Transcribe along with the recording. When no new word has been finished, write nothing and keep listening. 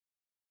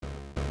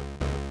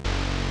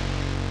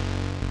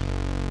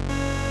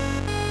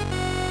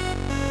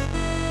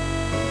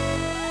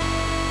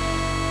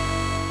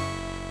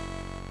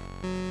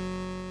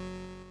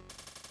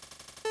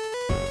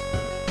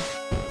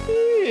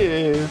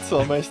It's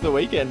almost the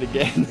weekend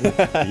again.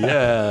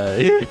 Yeah.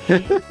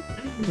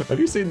 Have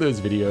you seen those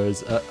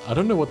videos? I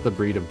don't know what the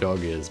breed of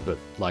dog is, but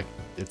like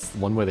it's the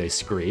one where they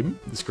scream,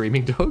 the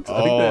screaming dogs.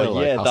 I think they're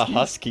like the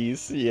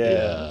huskies. huskies.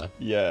 Yeah.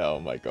 Yeah.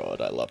 Oh my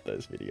god, I love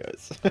those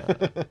videos.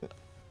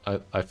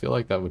 I feel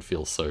like that would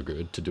feel so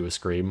good to do a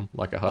scream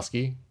like a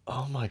husky.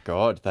 Oh my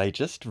god, they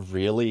just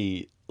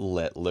really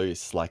let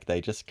loose. Like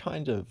they just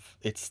kind of,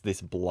 it's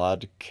this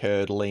blood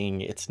curdling.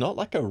 It's not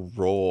like a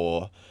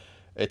roar.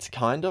 It's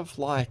kind of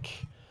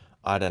like,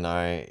 I don't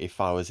know, if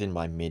I was in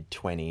my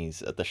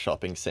mid-20s at the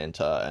shopping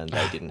centre and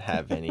they didn't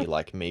have any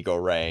like mi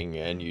goreng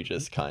and you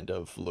just kind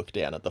of look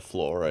down at the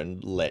floor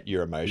and let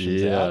your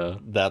emotions Yeah,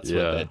 out. That's what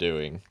they're yeah,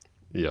 doing.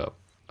 yeah.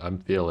 I'm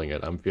feeling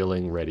it. I'm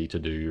feeling ready to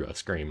do a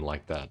scream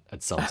like that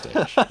at some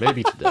stage.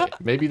 Maybe today.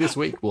 Maybe this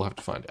week. We'll have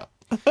to find out.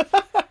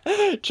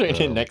 Tune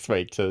in next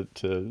week to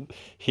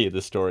hear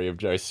the story of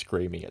Joe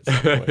screaming at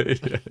some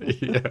point.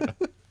 Yeah.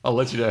 I'll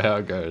let you know how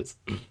it goes.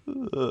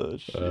 Oh,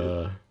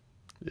 shit.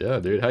 Yeah,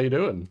 dude. How you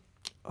doing?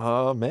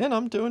 Man,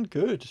 I'm doing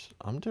good.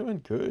 I'm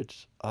doing good.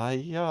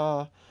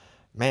 Man,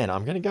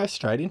 I'm gonna go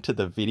straight into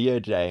the video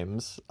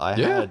games. I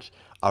Yeah. had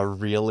a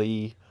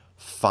really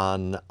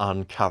fun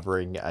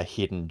uncovering a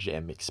hidden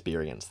gem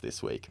experience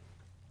this week.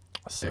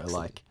 So, Excellent.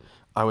 like,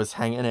 I was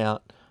hanging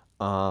out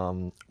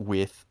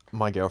with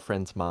my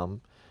girlfriend's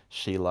mum.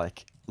 She,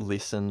 like,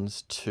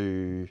 listens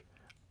to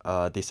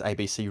this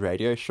ABC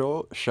radio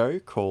show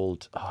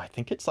called, I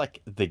think it's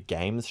like The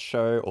Games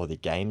Show or The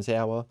Games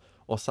Hour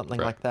or something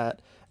Right. like that.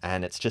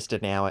 And it's just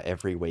an hour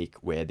every week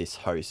where this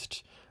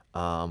host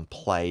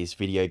plays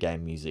video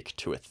game music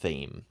to a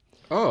theme.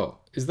 Oh,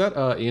 is that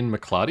Ian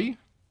McClarty?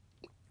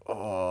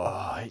 Oh,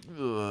 I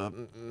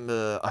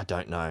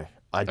don't know.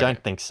 I Okay.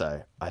 don't think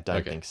so. I don't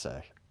Okay. think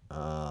so.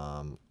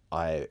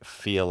 I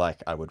feel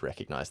like I would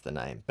recognize the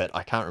name, but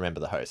I can't remember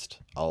the host.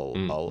 I'll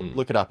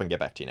look it up and get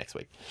back to you next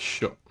week.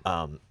 Sure.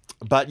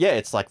 But yeah,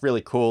 it's like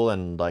really cool,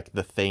 and like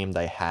the theme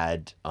they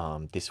had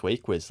this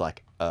week was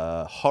like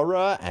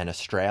horror and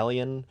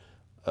Australian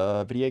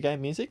video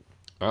game music.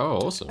 Oh,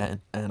 awesome.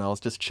 And I was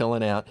just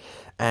chilling out,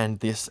 and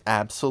this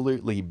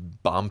absolutely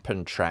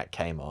bumping track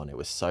came on. It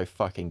was so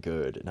fucking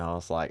good, and I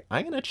was like,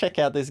 I'm gonna check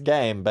out this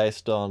game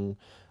based on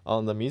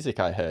the music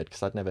I heard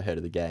because I'd never heard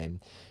of the game.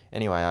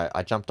 Anyway,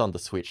 I jumped on the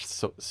Switch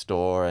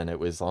store and it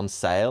was on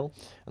sale,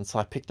 and so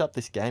I picked up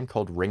this game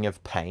called Ring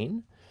of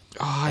Pain.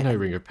 Oh, I know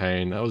Ring of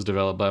Pain. That was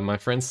developed by my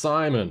friend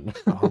Simon.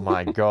 Oh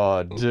my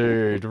god,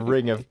 dude,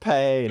 Ring of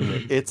Pain.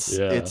 Yeah.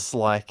 It's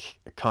like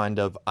kind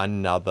of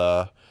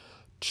another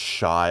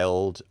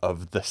child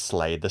of the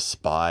Slay the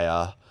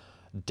Spire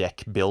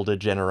deck builder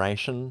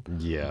generation.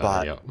 Yeah,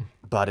 But yeah.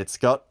 but it's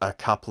got a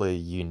couple of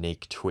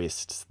unique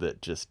twists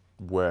that just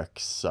work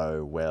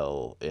so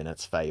well in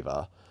its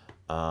favor.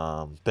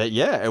 But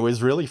yeah, it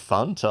was really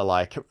fun to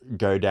like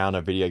go down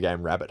a video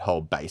game rabbit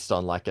hole based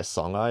on like a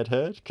song I'd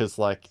heard, because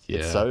like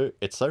Yeah.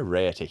 it's so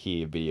rare to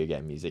hear video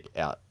game music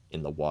out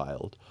in the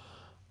wild.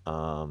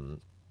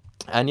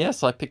 And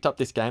yes, I picked up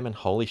this game and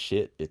holy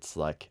shit, it's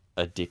like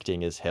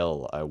addicting as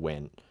hell. I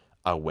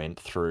went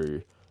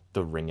through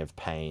the Ring of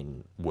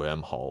Pain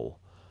wormhole.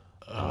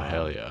 Oh,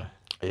 hell yeah.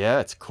 Yeah,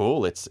 it's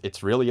cool.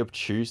 It's really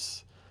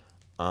obtuse.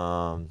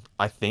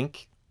 I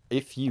think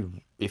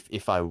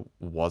if I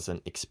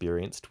wasn't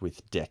experienced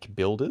with deck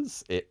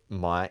builders, it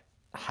might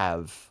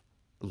have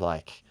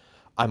like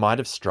I might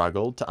have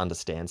struggled to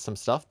understand some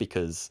stuff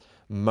because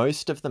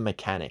most of the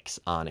mechanics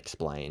aren't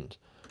explained.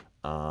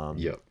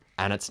 Yep.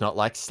 And it's not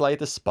like Slay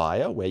the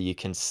Spire where you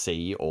can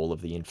see all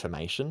of the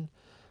information.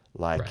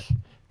 Like Right.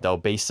 there'll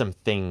be some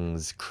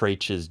things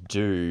creatures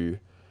do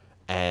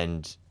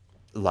and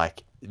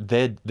like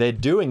they're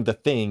doing the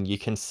thing, you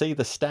can see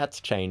the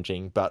stats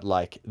changing, but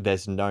like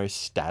there's no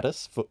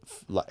status for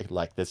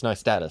like there's no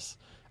status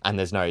and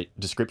there's no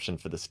description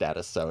for the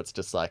status, so it's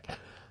just like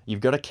you've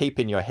got to keep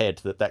in your head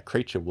that that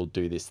creature will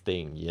do this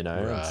thing, you know.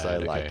 And so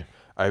Right, like okay.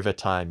 over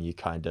time you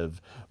kind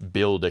of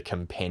build a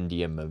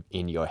compendium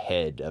in your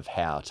head of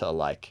how to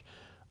like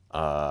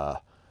uh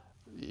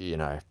you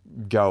know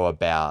go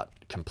about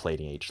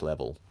completing each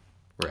level.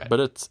 Right.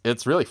 But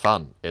it's really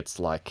fun. It's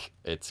like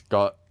it's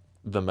got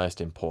the most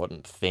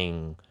important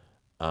thing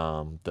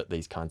that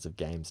these kinds of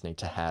games need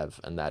to have,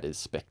 and that is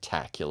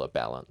spectacular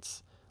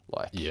balance.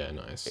 Like, Yeah,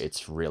 nice.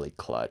 it's really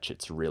clutch.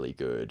 It's really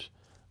good,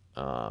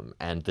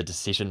 and the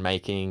decision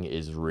making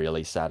is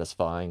really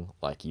satisfying.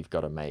 Like, you've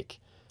got to make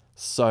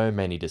so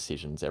many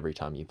decisions every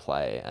time you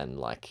play, and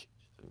like,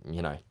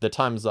 you know, the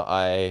times that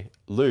I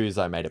lose,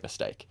 I made a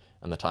mistake,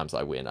 and the times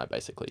I win, I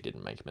basically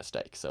didn't make a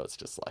mistake. So it's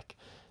just like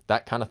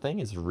that kind of thing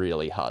is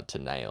really hard to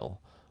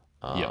nail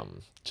Yeah.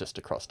 just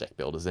across deck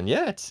builders. And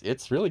yeah,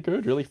 it's really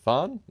good, really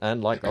fun,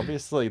 and like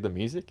obviously the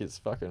music is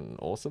fucking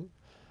awesome.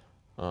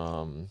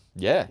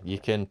 Yeah, you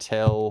can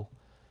tell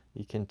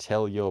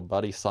your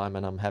buddy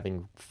Simon I'm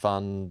having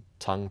fun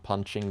tongue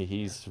punching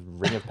his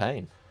Ring of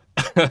Pain.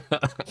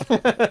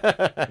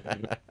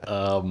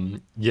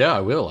 Yeah,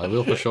 I will. I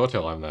will for sure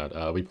tell him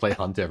that. We play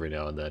Hunt every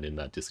now and then in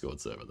that Discord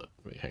server that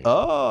we hang out.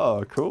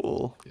 Oh,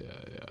 cool. Yeah,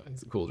 yeah,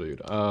 he's a cool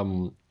dude.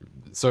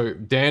 So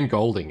Dan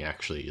Golding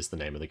actually is the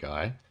name of the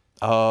guy.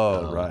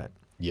 Oh, Um, right.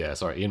 yeah,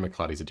 sorry, Ian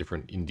McCladdy's a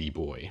different indie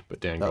boy, but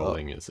Dan Oh,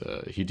 Golding is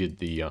he did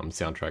the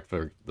soundtrack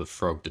for the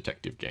Frog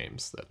Detective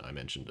games that I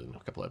mentioned in a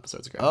couple of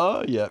episodes ago.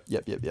 oh, yep,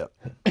 yep, yep, yep.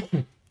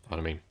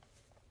 Pardon me.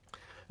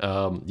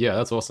 Yeah,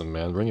 that's awesome,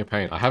 man. Ring of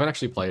Pain. I haven't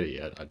actually played it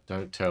yet. I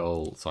don't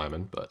tell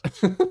Simon, but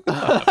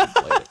I haven't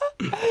played it.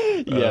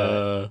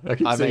 Yeah, I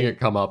keep I seeing mean, it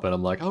come up, and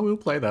I'm like, oh, we'll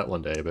play that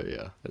one day, but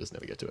yeah, I just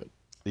never get to it.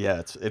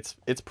 yeah,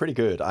 it's pretty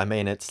good. I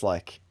mean, it's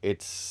like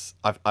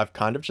I've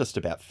kind of just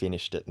about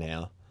finished it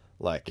now.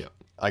 Like Yeah,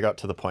 I got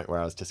to the point where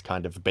I was just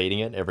kind of beating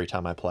it every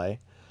time I play.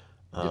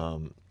 yeah.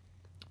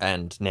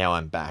 And now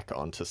I'm back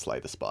onto Slay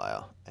the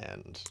Spire,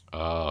 and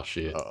Oh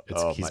shit,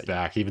 oh he's my,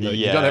 back. Even though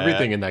you've done yeah,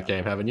 everything in that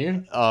game, haven't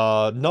you?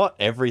 not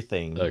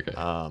everything. Okay.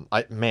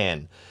 I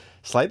man,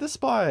 Slay the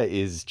Spire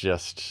is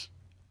just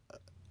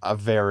a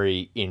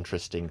very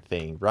interesting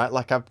thing, right?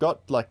 Like I've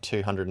got like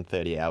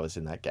 230 hours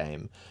in that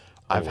game.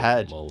 I've Holy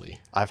had moly.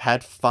 I've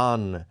had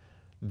fun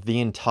the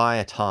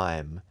entire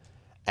time,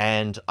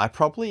 and I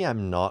probably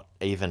am not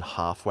even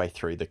halfway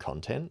through the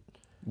content.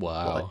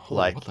 Wow. Holy, what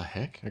Like the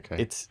heck? Okay.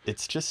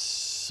 it's just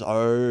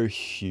so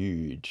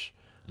huge.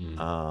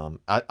 Mm.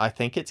 I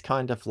think it's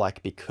kind of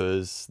like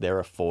because there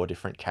are four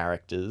different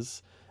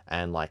characters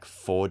and like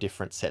four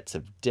different sets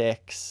of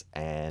decks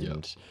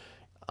Yep.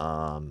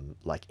 and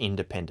like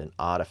independent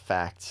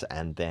artifacts,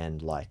 and then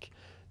like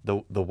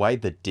the way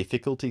the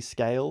difficulty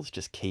scales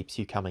just keeps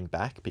you coming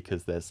back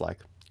because there's like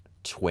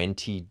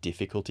 20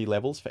 difficulty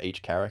levels for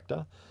each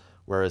character.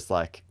 Whereas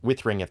like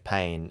with Ring of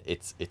Pain,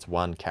 it's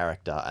one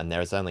character and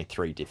there's only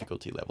three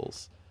difficulty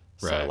levels.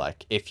 So Right.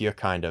 like if you're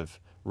kind of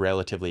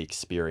relatively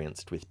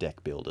experienced with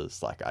deck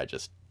builders, like I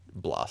just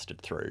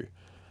blasted through.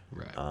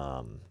 Right.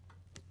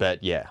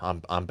 But yeah,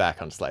 I'm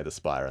back on Slay the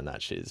Spire, and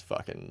that shit is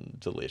fucking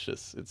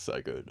delicious. It's so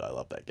good. I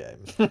love that game.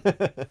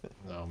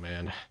 Oh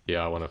man.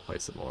 Yeah, I want to play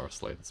some more of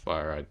Slay the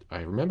Spire. I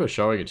remember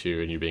showing it to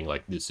you and you being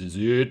like, "This is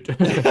it."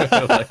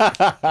 Like,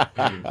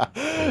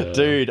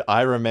 Dude,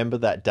 I remember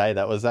that day.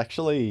 That was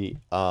actually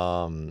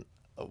one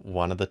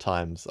of the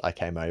times I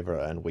came over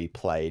and we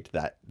played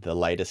the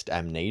latest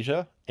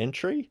Amnesia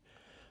entry.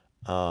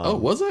 oh,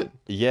 was it?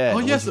 Yeah, Oh,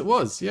 and yes, it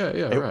was. Yeah,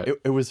 yeah, it, right. it,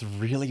 it was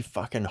really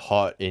fucking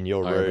hot in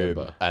your I room,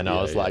 remember. and I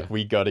Yeah, was yeah. like,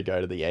 we got to go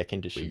to the air We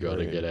conditioned got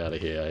to get room. out of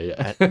here.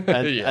 and Yeah.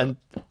 and, Yeah. and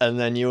and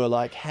then you were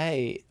like,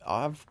 "Hey,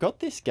 I've got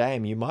this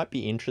game. You might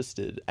be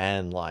interested."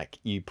 And like,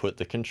 you put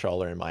the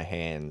controller in my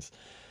hands,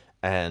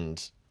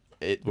 and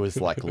it was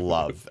like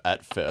love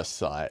at first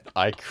sight.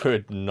 I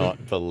could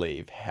not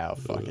believe how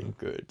fucking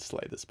good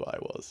Slay the Spy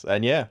was.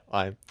 And yeah,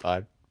 I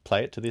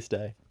play it to this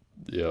day.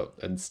 Yeah,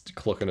 and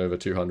clocking over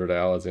 200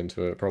 hours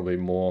into it, probably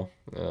more.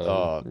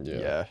 Oh Yeah,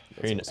 yeah,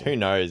 that's who awesome.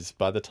 knows?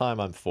 By the time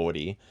I'm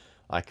 40,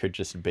 I could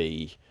just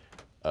be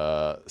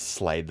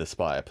Slay the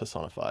Spy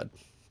personified.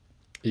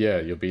 Yeah,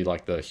 you'll be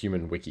like the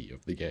human wiki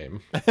of the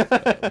game.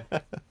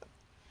 Um,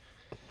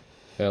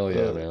 hell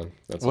yeah, Uh, man.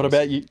 That's What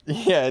about awesome. you?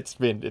 Yeah, it's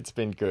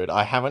been good.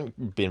 I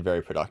haven't been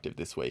very productive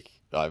this week.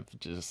 I've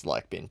just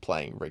like been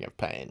playing Ring of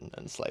Pain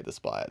and Slay the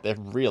Spire. They're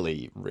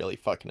really, really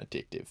fucking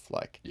addictive.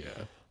 Like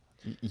Yeah.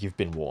 you've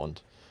been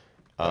warned.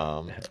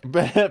 Uh,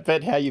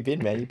 But how you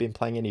been, man? You been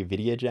playing any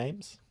video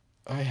games?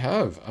 I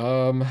have.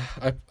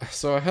 I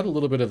had a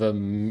little bit of a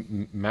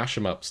mash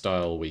 'em up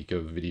style week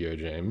of video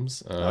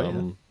games. Oh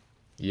yeah.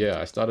 Yeah,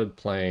 I started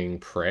playing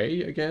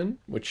Prey again,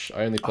 which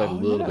I only played a Oh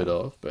little yeah. bit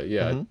of, but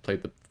yeah, I Mm-hmm.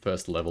 played the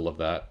first level of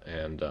that,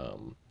 and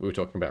we were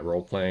talking about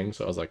role playing,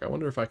 so I was like, I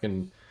wonder if I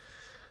can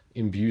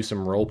imbue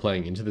some role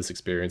playing into this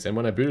experience. And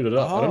when I booted it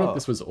up, I don't know if Oh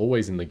this was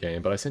always in the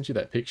game, but I sent you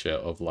that picture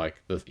of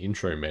like the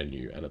intro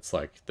menu, and it's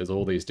like there's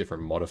all these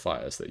different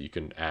modifiers that you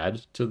can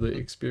add to the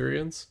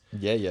experience.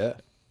 yeah, yeah.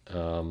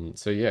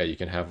 So yeah, you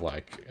can have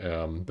like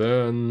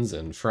burns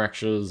and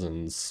fractures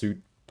and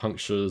suit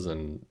punctures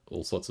and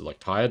all sorts of like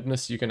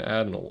tiredness you can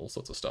add and all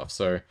sorts of stuff.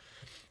 So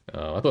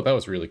I thought that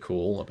was really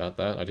cool about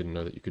that. I didn't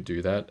know that you could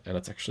do that, and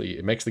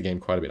it makes the game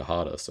quite a bit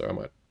harder. So I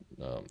might,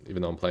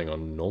 even though I'm playing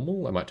on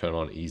normal, I might turn it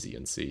on easy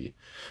and see,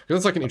 because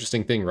it's like an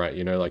interesting thing, right?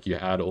 You know, like you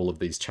add all of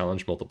these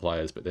challenge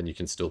multipliers, but then you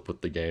can still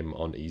put the game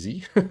on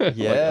easy. Like I don't,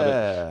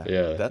 Yeah. yeah,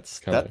 it's That's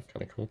kind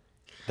that of cool.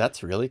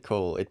 that's really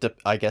cool.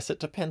 I guess it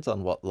depends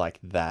on what like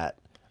that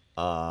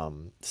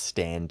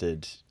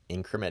standard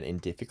increment in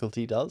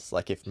difficulty does.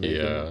 Like if moving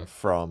Yeah,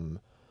 from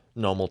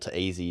normal to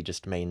easy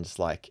just means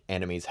like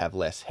enemies have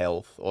less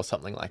health or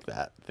something like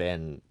that,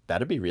 then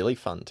that'd be really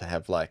fun to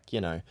have like,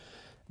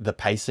 the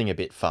pacing a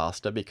bit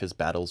faster because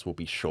battles will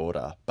be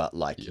shorter, but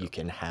like yeah, you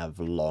can have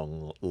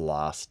long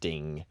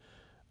lasting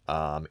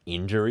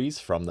injuries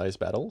from those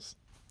battles.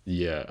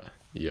 yeah,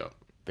 yeah.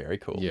 Very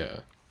cool. Yeah.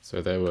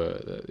 So they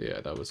were,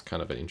 yeah, that was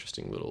kind of an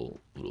interesting little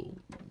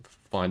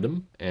find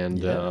 'em,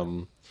 Yeah.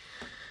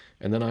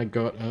 and then I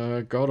got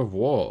God of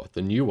War,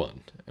 the new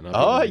one, and I've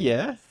Oh been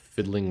yeah.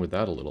 fiddling with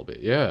that a little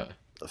bit. Yeah.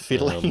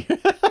 Fiddling.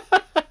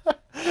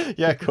 Um,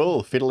 Yeah,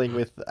 cool. Fiddling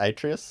with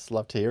Atreus.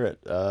 Love to hear it.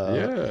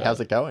 Yeah. How's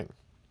it going?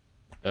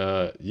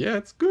 Yeah,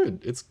 it's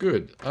good. It's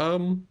good.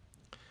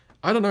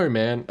 I don't know,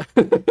 man.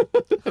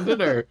 I don't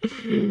know.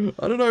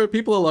 I don't know.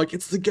 People are like,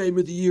 it's the game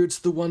of the year. It's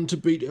the one to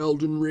beat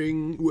Elden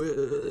Ring.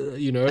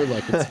 You know,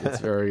 like it's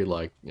very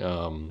like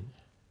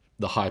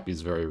the hype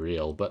is very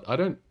real. But I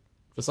don't.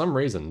 For some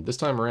reason, this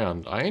time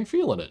around, I ain't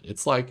feeling it.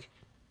 It's like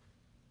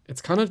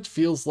it's kind of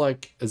feels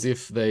like as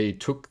if they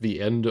took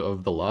the end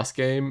of the last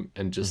game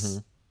and Hmm.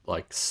 just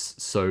like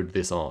sewed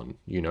this on,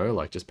 you know,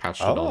 like just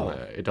patched it on Oh.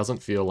 there. It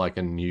doesn't feel like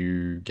a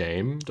new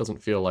game.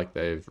 Doesn't feel like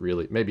they've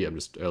really, maybe I'm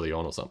just early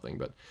on or something,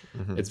 but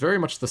Hmm. it's very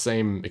much the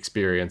same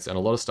experience. And a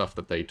lot of stuff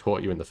that they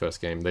taught you in the first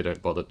game, they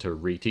don't bother to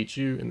reteach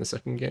you in the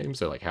second game.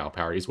 So like how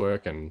parries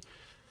work and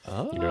you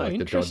know, Oh, like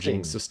the dodging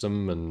interesting.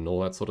 system and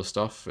all that sort of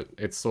stuff.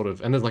 It's sort of,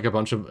 and there's like a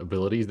bunch of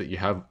abilities that you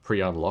have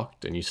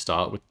pre-unlocked, and you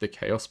start with the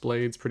Chaos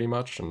Blades pretty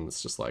much, and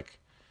it's just like,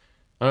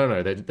 I don't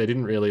know, they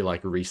didn't really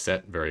like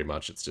reset very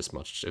much. It's just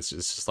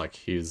like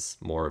here's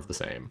more of the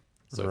same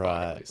so far at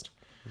Right. least.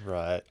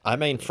 Right. I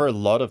mean, for a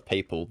lot of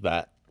people,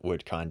 that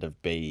would kind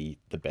of be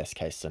the best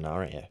case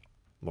scenario.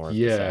 More of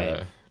the Yeah,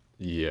 same.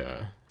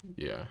 yeah,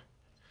 yeah,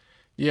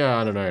 yeah.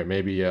 I don't know.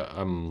 Maybe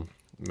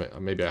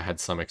maybe I had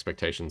some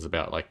expectations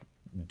about like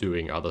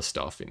doing other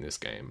stuff in this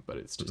game, but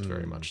it's just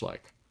very Mm. much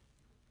like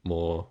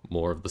more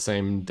of the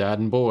same dad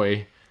and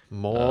boy.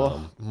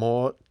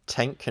 More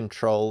tank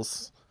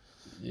controls.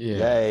 Yeah,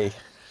 Yay.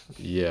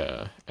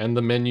 yeah, and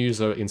the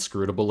menus are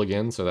inscrutable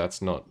again, so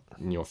that's not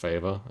in your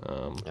favor.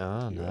 Oh, If you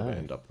ever no.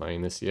 end up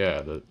playing this,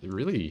 yeah,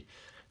 really,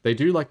 they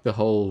do like the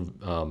whole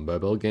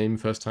mobile game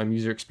first time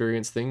user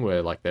experience thing,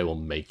 where like they will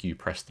make you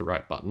press the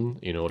right button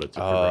in order to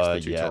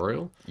progress the Yeah.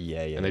 tutorial,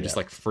 Yeah, yeah, and they just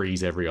yeah. like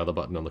freeze every other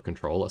button on the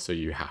controller, so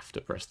you have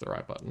to press the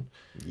right button.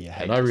 You And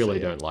hate I to see really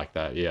it. don't like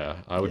that. Yeah,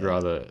 I would Yeah.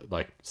 rather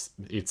like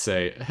it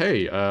say,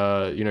 "Hey,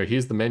 you know,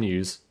 here's the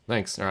menus.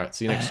 Thanks. All right,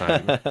 see you next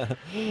time."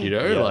 You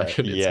know, Yeah, like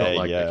it's yeah, not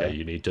like okay, yeah.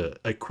 you need to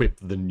equip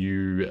the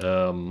new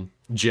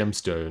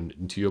gemstone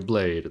into your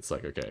blade. It's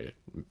like okay,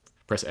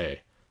 press A.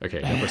 Okay,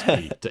 now press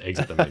P to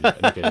exit the menu.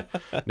 And okay,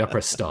 now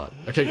press start.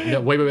 Okay, no,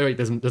 wait.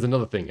 There's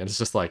another thing, and it's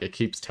just like it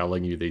keeps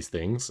telling you these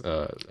things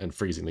and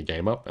freezing the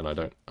game up, and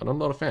I'm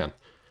not a fan.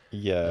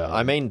 Yeah,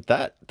 I mean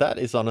that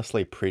is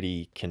honestly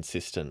pretty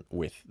consistent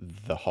with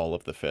the whole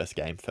of the first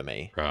game for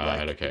me.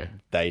 Right. Like Okay.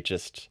 they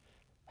just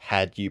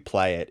had you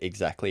play it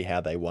exactly how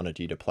they wanted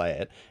you to play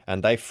it,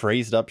 and they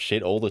freezed up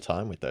shit all the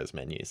time with those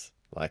menus.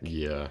 Like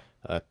Yeah.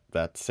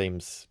 that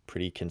seems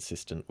pretty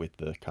consistent with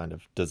the kind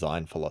of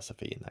design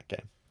philosophy in that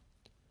game.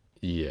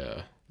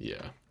 Yeah.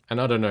 Yeah.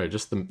 And I don't know,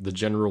 just the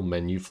general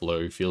menu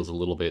flow feels a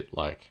little bit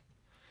like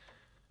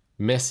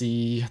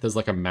messy. There's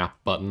like a map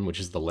button, which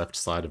is the left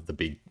side of the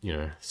big, you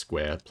know,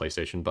 square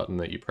PlayStation button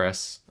that you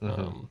press.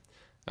 Hmm.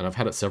 And I've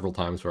had it several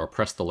times where I'll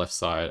press the left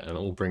side and it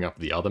will bring up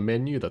the other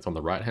menu that's on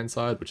the right hand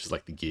side, which is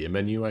like the gear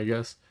menu, I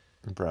guess.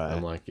 And I'm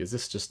Right. like, is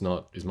this just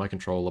not, is my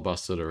controller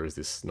busted or is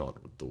this not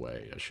the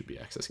way I should be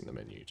accessing the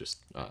menu?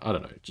 Just, I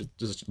don't know,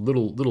 just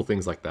little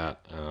things like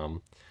that.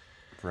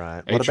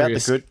 Right. What about the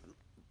Atreus good?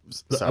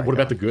 Sorry, What go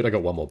about on. the good? I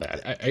got one more bad.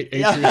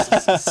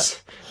 Atreus, Yeah.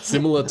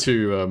 similar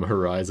to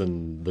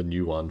Horizon, the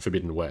new one,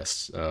 Forbidden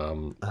West.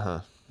 Uh-huh.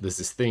 There's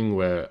this thing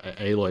where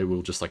Aloy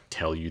will just like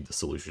tell you the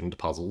solution to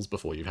puzzles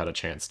before you've had a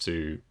chance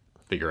to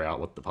figure out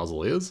what the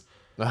puzzle is.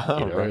 You Oh,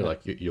 know, right. like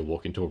you'll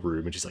walk into a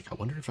room and she's like, I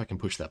wonder if I can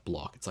push that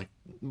block. It's like,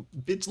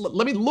 bitch,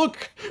 let me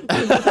look.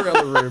 Let me look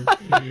around the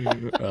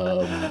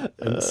room.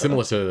 And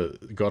similar to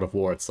God of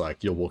War, it's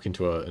like you'll walk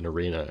into an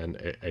arena and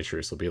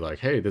Atreus will be like,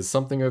 hey, there's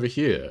something over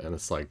here. And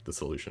it's like the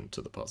solution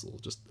to the puzzle.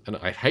 Just, and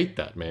I hate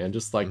that, man.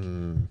 Just like,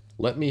 Mm.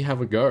 let me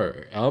have a go.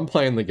 I'm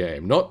playing the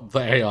game, not the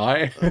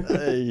AI.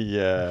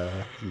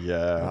 Yeah, You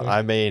yeah. know?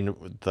 I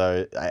mean,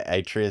 though,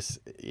 Atreus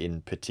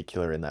in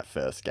particular in that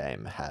first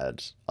game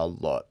had a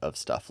lot of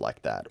stuff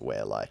like that,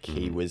 where like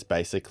he Mm, was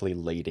basically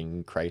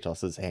leading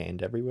Kratos's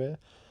hand everywhere.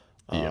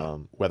 yeah.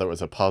 Whether it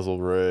was a puzzle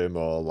room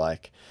or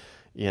like,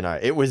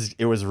 it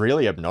was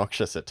really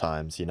obnoxious at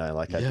times.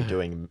 Like I'd be Yeah.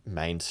 doing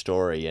main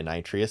story and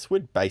Atreus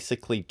would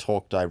basically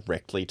talk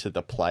directly to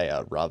the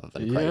player rather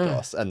than Yeah.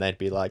 Kratos, and they'd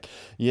be like,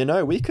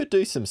 we could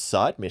do some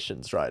side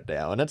missions right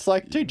now. And it's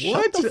like, dude,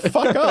 shut What? the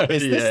fuck up.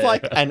 Is this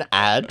like Yeah. an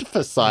ad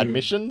for side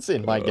missions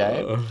in my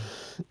game?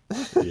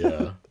 Uh,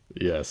 yeah.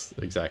 Yes,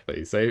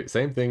 exactly.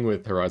 Same thing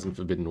with Horizon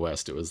Forbidden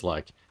West. It was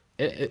like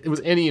it was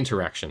any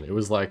interaction. It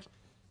was like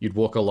you'd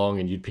walk along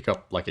and you'd pick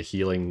up like a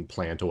healing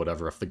plant or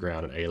whatever off the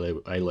ground, and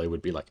Ayla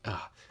would be like,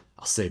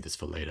 I'll save this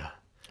for later.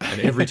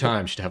 And every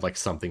time she'd have like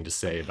something to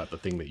say about the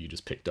thing that you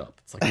just picked up.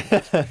 It's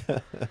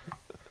like,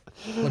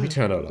 let me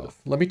turn it off.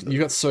 You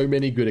got so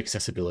many good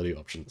accessibility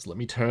options. Let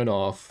me turn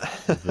off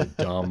the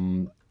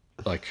dumb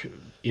like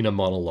inner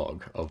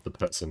monologue of the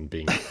person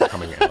being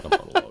coming out a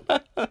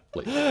monologue,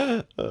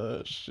 please.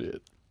 Oh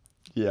shit.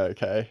 Yeah,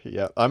 okay.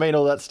 Yeah. I mean,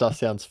 all that stuff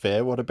sounds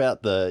fair. What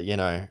about the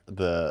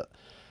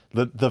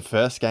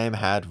first game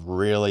had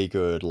really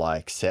good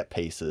like set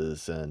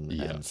pieces and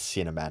Yeah.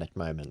 cinematic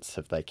moments.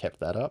 Have they kept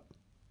that up?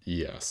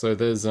 Yeah. So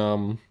there's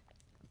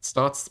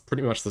starts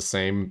pretty much the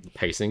same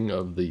pacing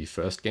of the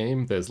first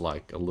game. There's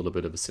like a little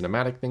bit of a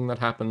cinematic thing that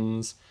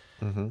happens.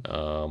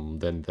 Mm-hmm.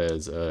 Then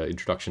there's an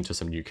introduction to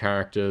some new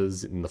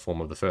characters. In the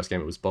form of the first game,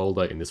 it was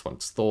Boulder. In this one,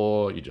 it's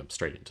Thor. You jump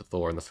straight into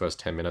Thor in the first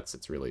 10 minutes.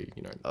 It's really,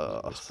 no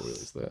Oh,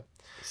 spoilers there.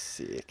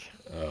 sick.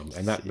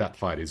 And that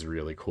fight is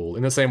really cool.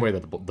 In the same way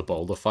that the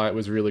Boulder fight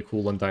was really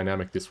cool and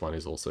dynamic, this one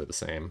is also the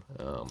same.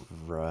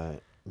 Right.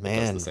 It does the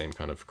Man, same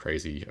kind of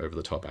crazy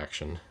over-the-top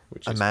action,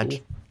 which is cool.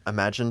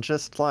 imagine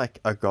just like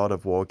a God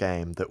of War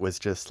game that was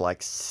just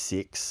like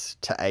 6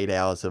 to 8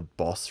 hours of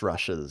boss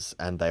rushes,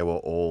 and they were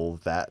all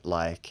that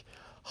like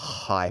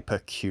hyper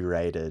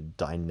curated,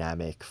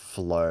 dynamic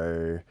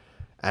flow,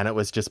 and it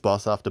was just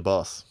boss after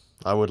boss.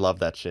 I would love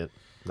that shit.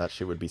 That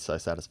shit would be so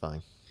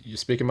satisfying. You're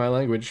speaking my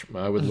language.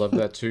 I would love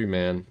that too,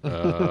 man.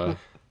 I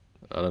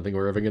don't think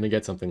we're ever going to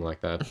get something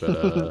like that,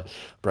 but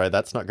Bro,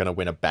 that's not going to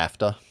win a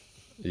BAFTA.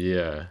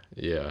 yeah,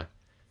 yeah.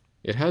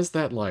 It has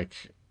that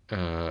like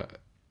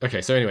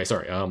okay, so anyway,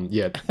 sorry.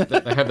 Yeah,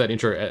 they have that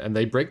intro and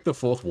they break the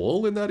fourth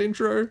wall in that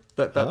intro.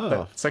 That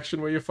Oh,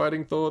 section where you're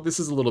fighting Thor. This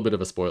is a little bit of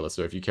a spoiler,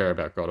 so if you care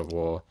about God of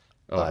War,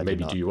 I do maybe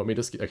do not. you want me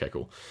to skip? Okay,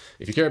 cool.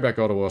 If you care about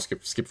God of War,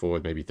 skip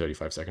forward maybe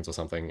 35 seconds or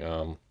something.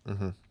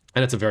 Mm-hmm.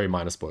 And it's a very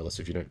minor spoiler,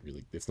 so if you don't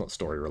really, it's not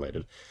story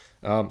related.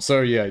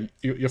 So yeah,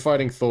 you're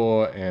fighting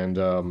Thor,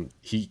 and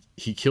he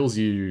kills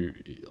you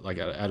like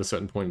at a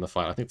certain point in the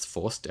fight. I think it's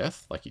forced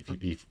death. Like if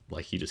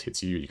he just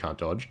hits you, you can't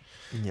dodge.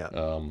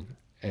 Yeah.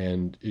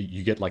 And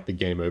you get like the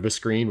game over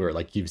screen where it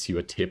like gives you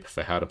a tip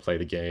for how to play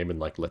the game and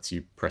like lets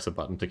you press a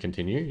button to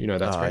continue. You know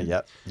that screen.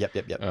 Yep. Yep.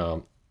 Yep.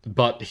 Yep.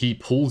 But he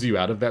pulls you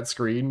out of that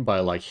screen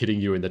by like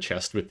hitting you in the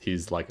chest with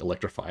his like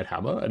electrified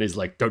hammer, and he's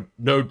like, "Don't,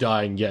 no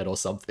dying yet" or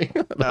something.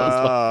 And I was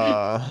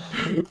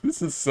Uh, like,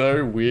 "This is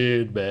so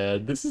weird,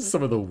 man. This is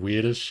some of the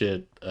weirdest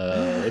shit."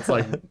 It's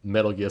like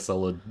Metal Gear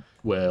Solid,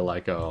 where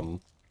like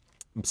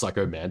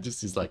Psycho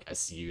Mantis is like, "I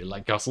see you in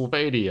like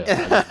Castlevania."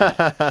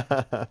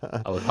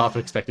 I was half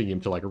expecting him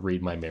to like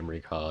read my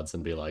memory cards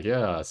and be like,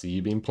 "Yeah, I see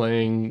you've been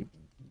playing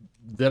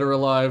Dead or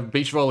Alive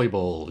beach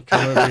volleyball.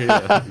 Come over here,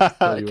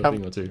 tell you a come,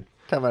 thing or two."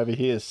 come over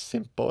here,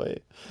 simp boy.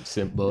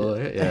 Simp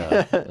boy,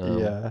 yeah.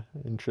 Yeah,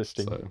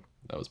 interesting. So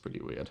that was pretty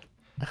weird.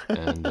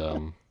 And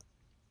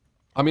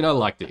I mean, I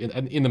liked it.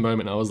 In the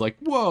moment, I was like,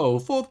 "Whoa,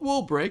 fourth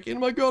wall break in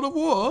my God of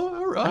War!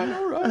 All right,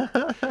 all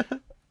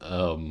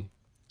right."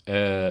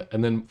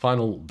 And then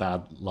final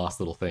bad last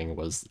little thing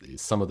was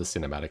some of the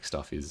cinematic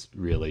stuff is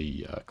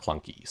really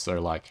clunky. So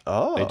like they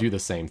Oh. do the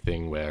same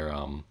thing where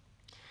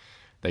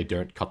they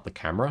don't cut the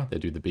camera; they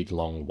do the big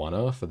long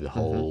one-er for the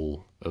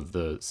whole of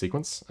the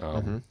sequence.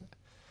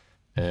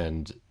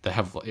 And they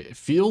have it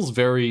feels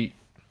very,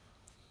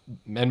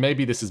 and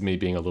maybe this is me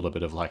being a little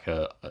bit of like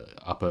a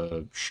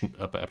upper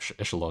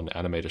echelon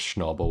animator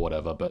schnob or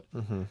whatever, but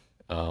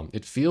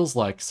it feels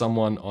like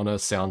someone on a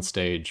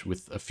soundstage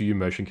with a few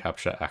motion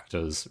capture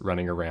actors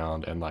running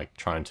around and like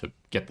trying to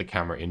get the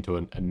camera into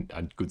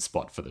a good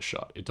spot for the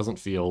shot. It doesn't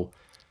feel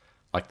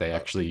like they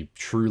actually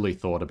truly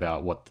thought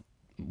about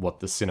what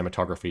the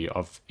cinematography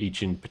of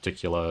each in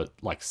particular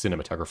like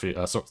cinematography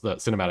the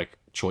cinematic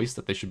choice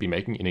that they should be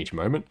making in each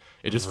moment.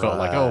 It just felt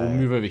like, oh, we'll Right.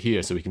 move over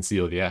here so we can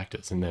see all the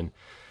actors, and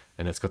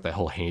it's got that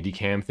whole handy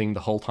cam thing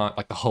the whole time,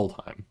 like the whole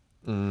time.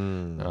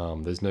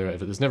 There's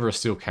never a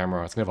still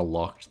camera. It's never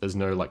locked. There's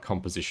no like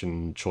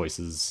composition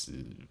choices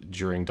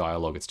during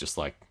dialogue. It's just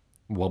like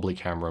wobbly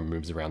camera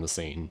moves around the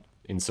scene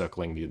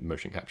encircling the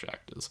motion capture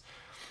actors.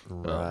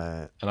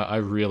 Right. And I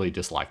really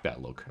dislike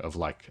that look of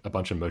like a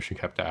bunch of motion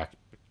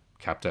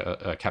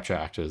capture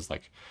actors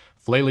like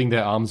flailing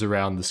their arms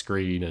around the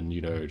screen and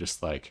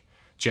just like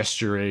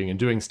gesturing and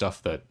doing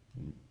stuff that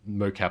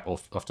mocap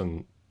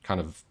often kind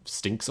of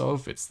stinks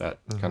of. It's that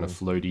kind of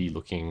floaty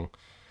looking,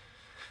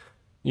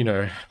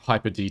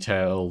 hyper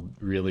detailed.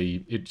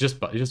 Really, it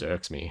just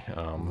irks me.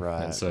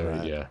 Right. And so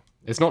Right. yeah,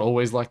 it's not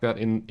always like that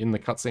in the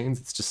cutscenes.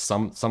 It's just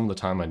some of the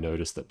time I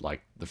noticed that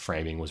like the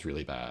framing was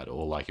really bad,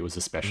 or like it was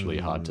especially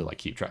hard to like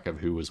keep track of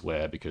who was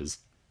where because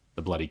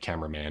the bloody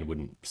cameraman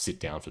wouldn't sit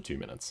down for 2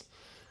 minutes.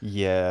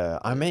 Yeah,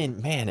 I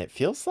mean, man, it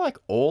feels like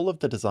all of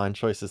the design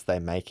choices they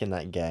make in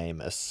that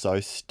game are so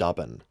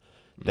stubborn.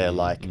 They're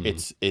like,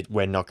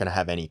 we're not going to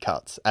have any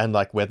cuts, and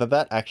like whether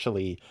that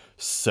actually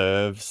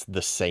serves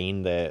the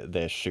scene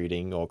they're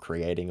shooting or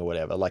creating or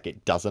whatever, like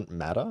it doesn't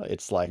matter.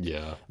 It's like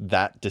Yeah,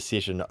 that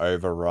decision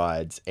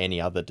overrides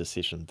any other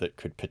decision that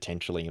could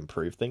potentially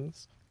improve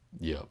things.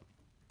 yeah,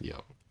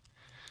 yeah.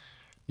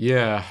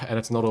 Yeah, and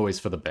it's not always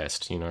for the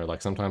best,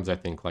 like sometimes I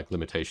think like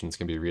limitations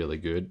can be really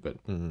good, but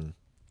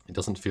it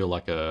doesn't feel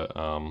like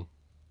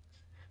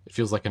it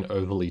feels like an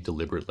overly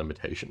deliberate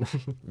limitation.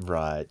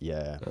 Right,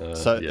 yeah.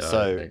 So Yeah, I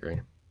so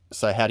agree.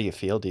 so how do you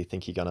feel? Do you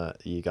think you're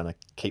gonna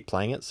keep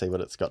playing it, see what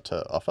it's got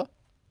to offer?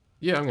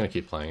 Yeah, I'm gonna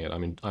keep playing it. I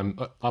mean, I'm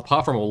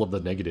apart from all of the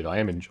negative, I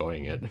am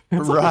enjoying it.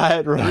 It's like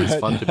Right, there is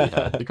right. fun to be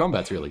had. The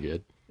combat's really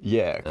good.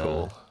 Yeah, Uh,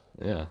 cool.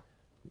 yeah.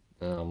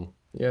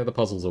 Yeah, the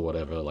puzzles or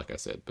whatever, like I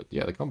said, but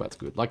yeah, the combat's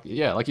good. Like,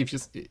 yeah, like you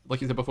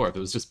said before, if it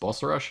was just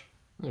boss rush,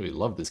 I would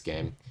love this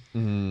game.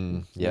 Give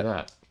me Yep,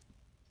 that.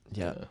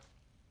 yep.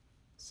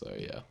 So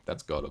yeah,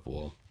 that's God of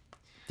War.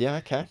 Yeah,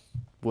 okay.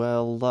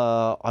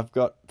 Well, I've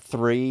got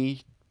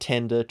three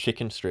tender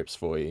chicken strips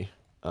for you.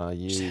 Are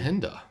you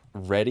Tender.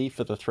 ready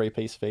for the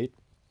three-piece feed?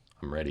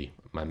 I'm ready.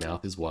 My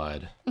mouth is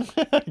wide.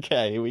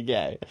 Okay, here we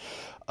go.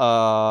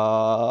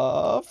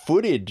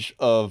 Footage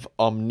of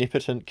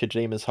omnipotent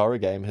Kojima's horror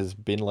game has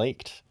been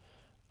leaked.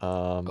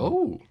 Um,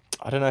 Oh,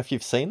 I don't know if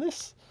you've seen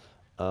this.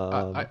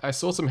 I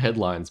saw some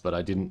headlines, but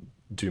I didn't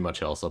do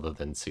much else other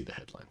than see the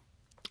headline.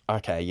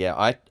 Okay,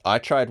 yeah, I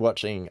tried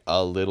watching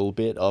a little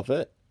bit of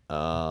it,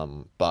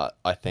 but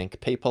I think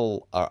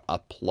people are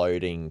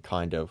uploading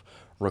kind of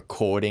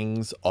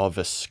recordings of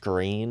a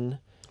screen,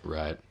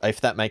 Right. if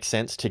that makes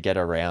sense, to get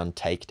around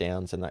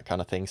takedowns and that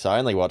kind of thing. So I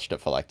only watched it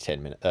for like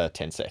 10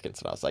 seconds,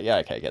 and I was like, yeah,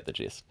 okay, get the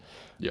gist.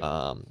 Yep.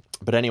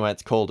 But anyway,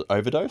 it's called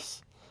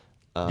Overdose.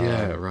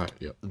 Yeah. Right.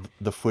 Yep.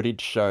 The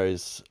footage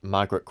shows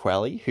Margaret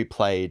Qualley, who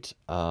played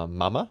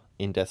Mama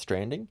in Death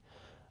Stranding.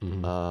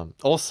 Mhm.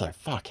 Also,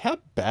 fuck, how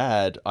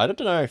bad. I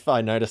don't know if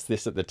I noticed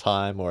this at the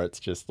time or it's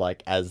just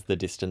like as the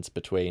distance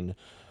between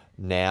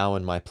now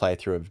and my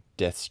playthrough of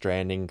Death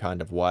Stranding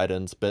kind of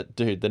widens. But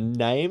dude, the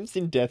names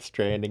in Death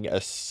Stranding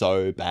are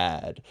so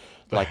bad.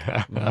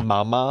 Like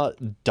Mama,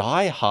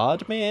 Die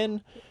Hard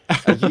Man.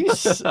 Are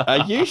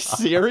you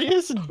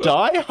serious?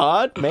 Die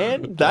Hard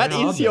Man? Die That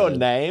Hard is your Man.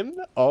 name?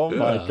 Oh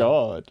my Yeah.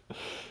 god.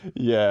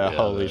 Yeah, Yeah,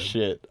 holy man.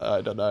 shit.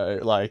 I don't know.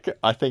 Like,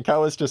 I think I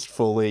was just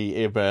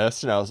fully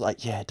immersed and I was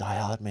like, yeah, Die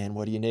Hard, man,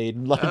 what do you need?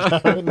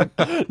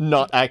 Like,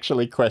 not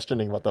actually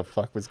questioning what the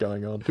fuck was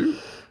going on. who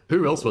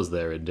who else was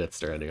there in Death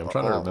Stranding? I'm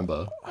trying to Oh,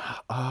 remember.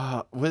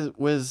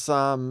 was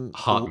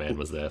Heartman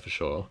was there for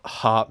sure.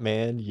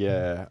 Heartman,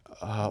 yeah.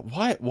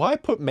 Why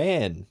put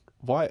man?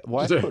 Why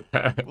put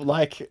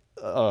like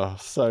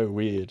so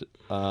weird.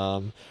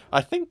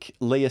 I think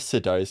Leah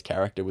Sedow's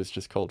character was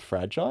just called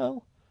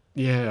Fragile.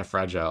 Yeah,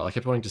 Fragile. I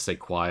kept wanting to say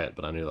Quiet,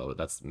 but I knew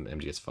that's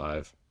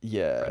MGS5.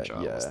 Yeah, Fragile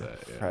was yeah, there.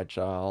 Yeah.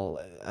 Fragile,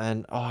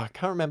 and I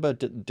can't remember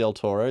Del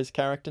Toro's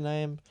character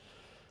name.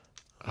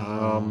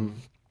 Um.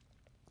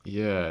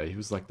 Yeah, he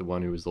was like the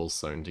one who was all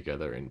sewn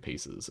together in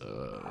pieces.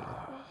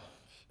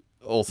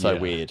 Also Yeah,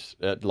 weird.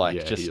 Like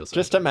yeah. He just also had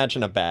just that name.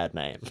 imagine a bad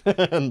name,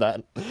 and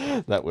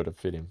that would have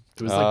fit him.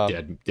 It was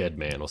like Dead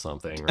Man or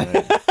something,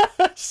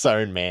 right?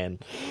 Sewn Man.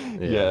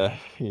 Yeah.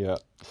 Yeah,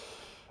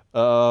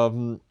 yeah.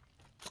 Um.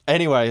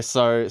 Anyway,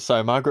 so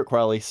Margaret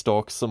Qualley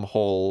stalks some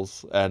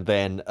halls, and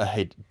then a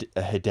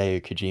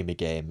Hideo Kojima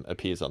game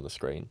appears on the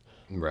screen.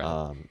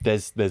 Right.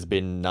 There's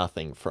been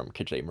nothing from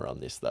Kojima on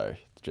this though,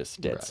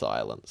 just dead Right.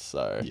 silence.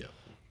 So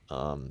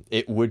Yeah.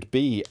 it would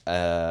be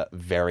a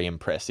very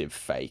impressive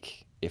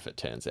fake if it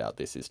turns out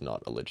this is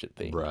not a legit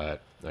thing. Right.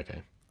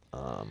 Okay.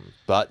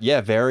 But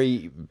yeah,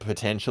 very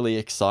potentially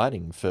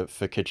exciting for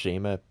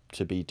Kojima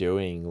to be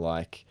doing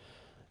like,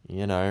 a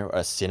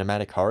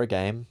cinematic horror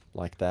game.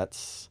 Like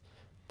that's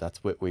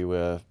what we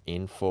were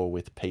in for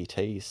with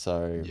PT.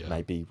 So Yeah.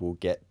 maybe we'll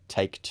get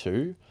Take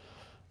Two.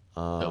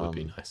 That would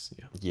be nice.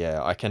 Yeah.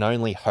 Yeah, I can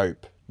only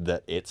hope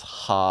that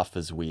it's half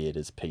as weird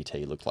as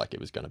PT looked like it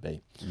was going to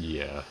be.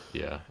 Yeah.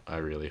 Yeah. I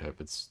really hope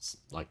it's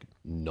like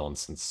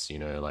nonsense,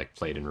 like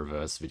played in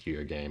reverse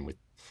video game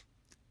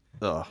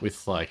Ugh.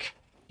 with like,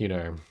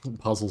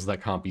 puzzles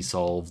that can't be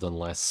solved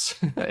unless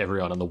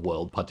everyone in the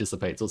world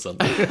participates or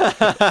something. It's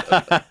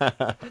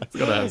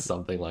got to have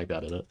something like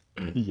that in it.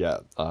 Yeah,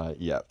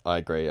 I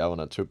agree. I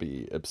want it to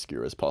be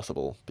obscure as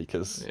possible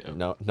because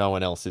Yeah. no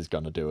one else is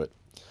going to do it.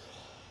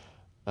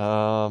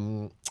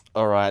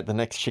 All right, the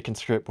next chicken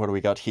strip. What do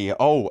we got here?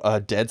 Oh,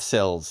 Dead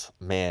Cells.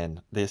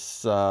 Man,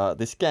 this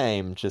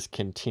game just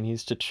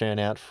continues to churn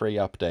out free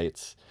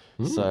updates.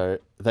 Hmm. So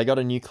they got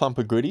a new clump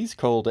of goodies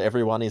called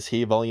Everyone Is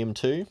Here Volume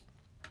 2.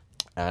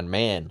 And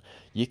man,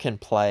 you can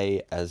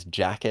play as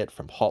Jacket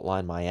from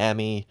Hotline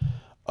Miami.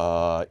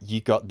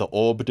 You got the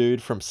Orb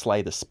dude from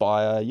Slay the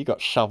Spire. You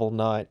got Shovel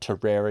Knight,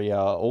 Terraria.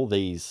 All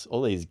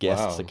these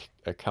guests Wow.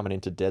 are coming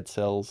into Dead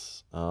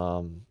Cells.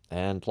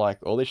 And like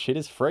all this shit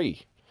is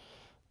free.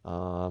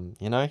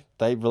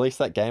 They released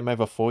that game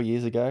over 4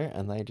 years ago,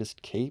 and they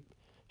just keep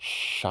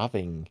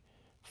shoving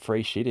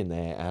free shit in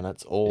there, and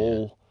it's Yeah.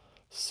 all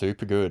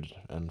super good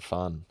and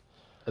fun.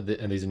 And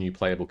these are new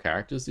playable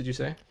characters, did you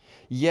say?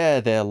 Yeah,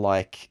 they're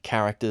like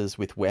characters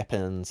with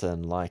weapons,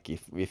 and like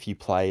if you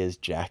play as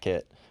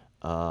Jacket,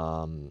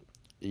 um,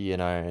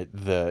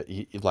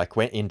 like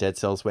when in Dead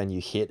Cells when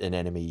you hit an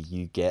enemy,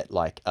 you get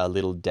like a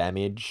little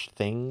damage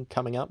thing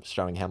coming up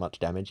showing how much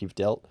damage you've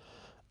dealt.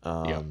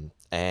 Yeah.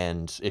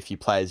 And if you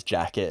play as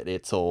Jacket,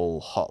 it's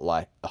all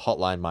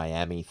Hotline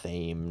Miami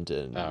themed,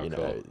 and Oh,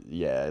 cool.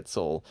 yeah, it's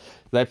all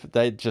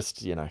they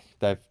just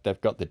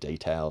they've got the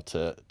detail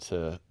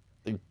to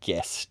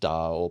guest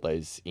star all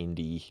those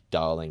indie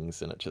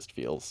darlings, and it just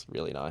feels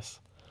really nice.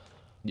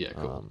 Yeah,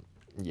 cool.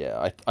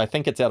 Yeah, I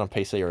think it's out on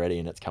PC already,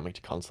 and it's coming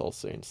to console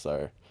soon.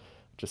 So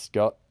just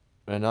got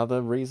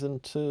another reason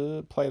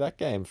to play that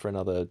game for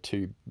another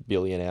 2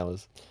 billion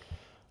hours.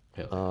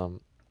 Hell yeah.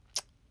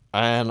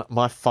 And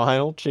my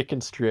final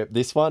chicken strip,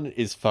 this one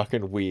is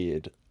fucking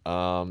weird.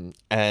 And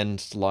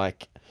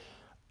like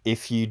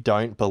if you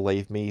don't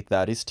believe me,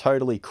 that is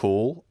totally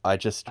cool. Wow. I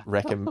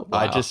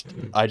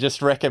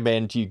just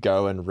recommend you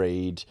go and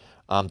read.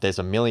 There's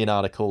a million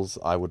articles.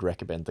 I would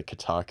recommend the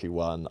Kotaku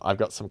one. I've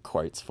got some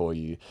quotes for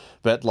you,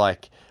 but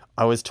like.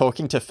 I was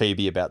talking to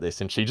Phoebe about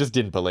this and she just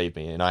didn't believe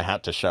me and I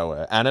had to show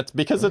her. And it's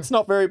because Okay. it's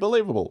not very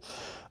believable.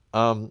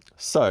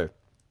 So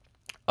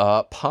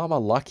Palmer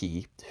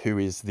Luckey, who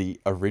is the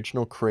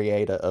original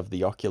creator of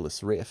the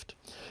Oculus Rift,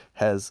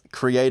 has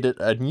created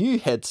a new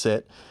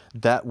headset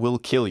that will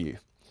kill you.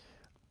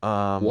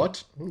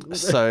 What?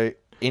 So,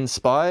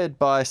 inspired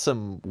by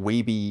some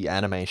weeby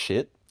anime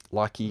shit,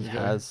 Lucky Okay.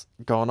 has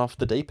gone off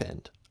the deep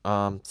end.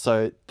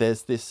 So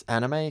there's this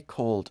anime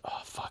called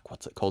oh fuck,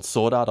 what's it called?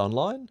 Sword Art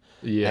Online,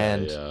 Yeah,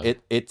 and yeah.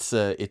 it's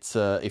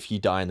a if you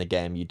die in the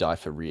game, you die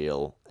for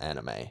real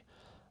anime.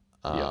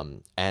 Yep.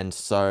 And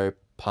so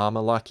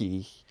Palmer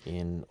Lucky,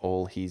 in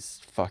all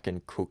his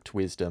fucking cooked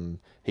wisdom,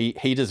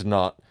 he does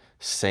not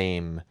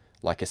seem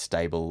like a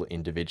stable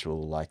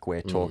individual. Like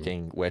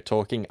Mm. we're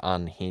talking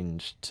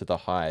unhinged to the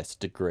highest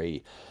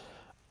degree.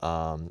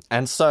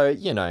 And so,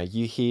 you know,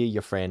 you hear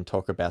your friend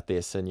talk about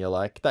this and you're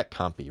like, that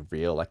can't be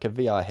real, like a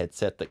VR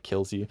headset that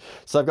kills you.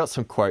 So I've got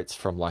some quotes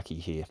from Lucky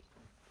here.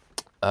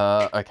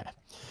 Okay.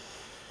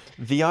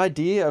 The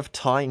idea of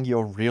tying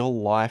your real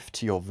life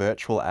to your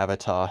virtual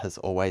avatar has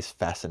always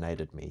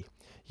fascinated me.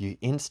 You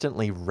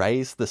instantly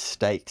raise the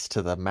stakes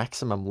to the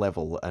maximum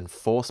level and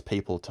force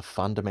people to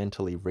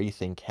fundamentally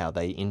rethink how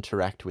they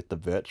interact with the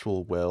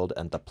virtual world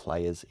and the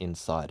players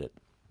inside it.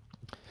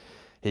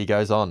 He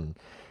goes on.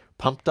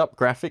 Pumped up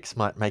graphics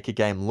might make a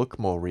game look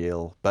more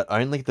real, but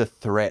only the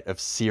threat of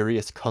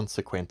serious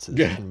consequences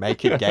Yeah. can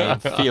make a game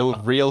feel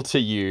real to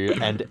you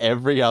and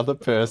every other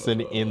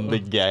person in the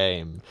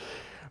game.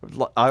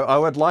 I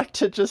would like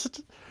to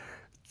just.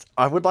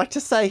 I would like to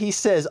say he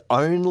says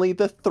only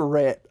the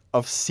threat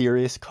of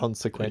serious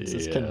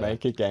consequences can Yeah.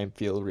 make a game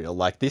feel real.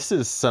 Like, this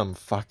is some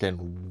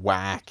fucking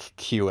whack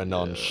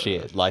QAnon Yeah.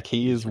 shit. Like,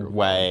 He's real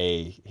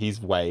gone. he's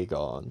way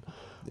gone.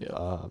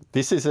 Yeah.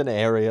 This is an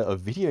area of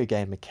video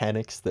game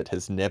mechanics that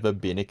has never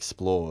been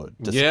explored,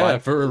 Yeah,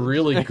 despite. for a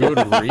really good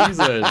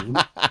reason.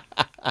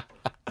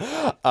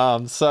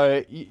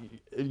 So,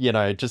 you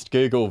know, just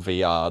Google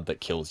VR that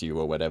kills you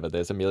or whatever.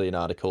 There's a million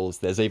articles.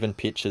 There's even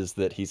pictures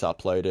that he's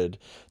uploaded.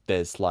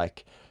 There's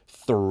like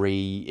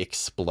three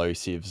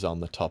explosives on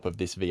the top of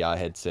this VR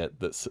headset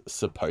that's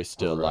supposed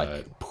to like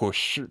Right.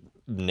 push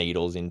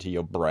needles into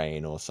your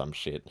brain or some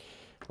shit.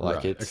 Like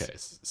Right. it's Okay.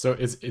 So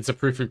it's a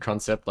proof of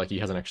concept. Like he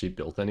hasn't actually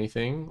built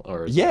anything,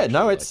 or is it yeah,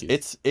 no, actually like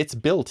he's? it's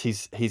built.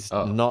 He's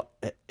Oh, not.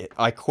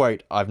 I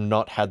quote, "I've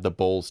not had the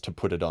balls to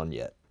put it on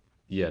yet."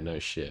 yeah. No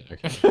shit.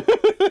 Okay.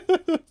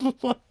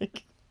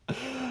 Like,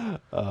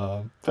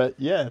 but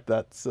yeah,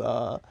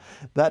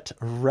 that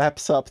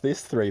wraps up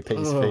this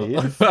three-piece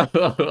feed.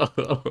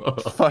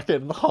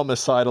 Fucking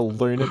homicidal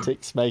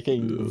lunatics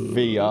making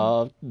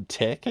VR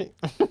tech.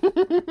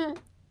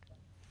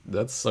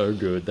 That's so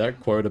good. That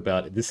quote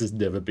about this has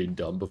never been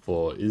done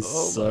before is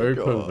Oh my so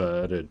god.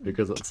 perverted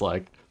because it's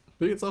like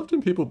it's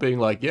often people being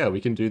like, yeah,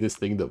 we can do this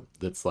thing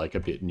that's like a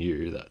bit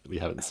new that we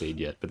haven't seen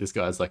yet. But this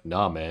guy's like,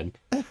 nah, man,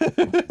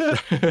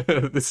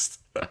 this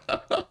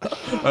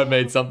I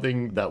made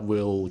something that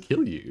will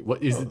kill you.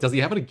 What is it? Does he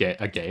have a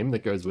game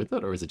that goes with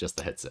it, or is it just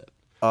the headset?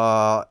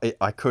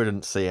 I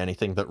couldn't see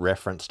anything that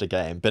referenced a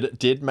game, but it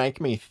did make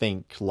me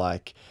think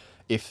like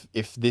if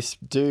this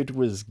dude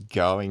was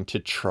going to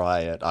try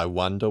it, I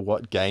wonder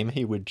what game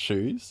he would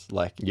choose.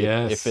 Like if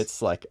Yes.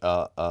 it's like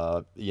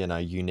a you know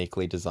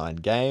uniquely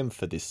designed game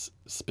for this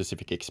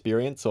specific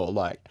experience, or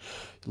like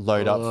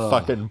load up Oh,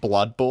 fucking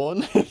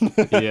Bloodborne.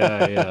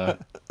 yeah, yeah.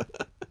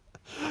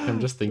 I'm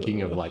just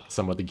thinking of like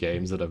some of the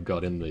games that I've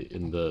got in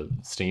the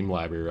Steam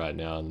library right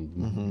now, and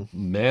Hmm.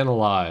 man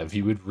alive,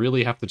 you would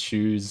really have to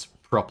choose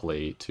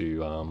properly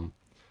to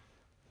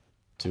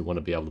want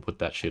to be able to put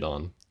that shit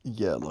on.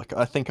 Yeah, look,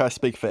 I think I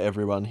speak for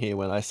everyone here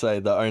when I say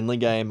the only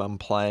game I'm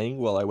playing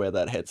while I wear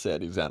that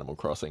headset is Animal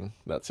Crossing.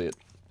 That's it.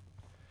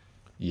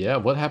 Yeah,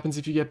 what happens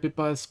if you get bit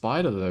by a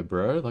spider though,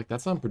 bro? Like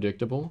that's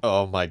unpredictable.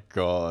 Oh my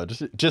god.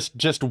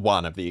 Just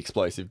one of the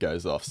explosive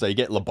goes off, so you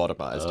get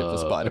lobotomized if the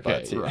spider Okay,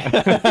 bites you. right.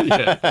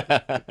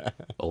 Yeah.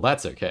 Well,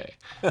 that's okay.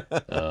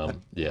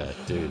 Yeah,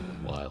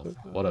 dude, wild.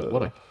 What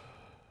a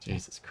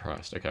Jesus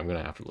Christ. Okay, I'm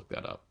gonna have to look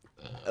that up.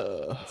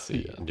 Let's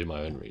see Yeah. and do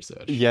my own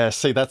research. Yeah,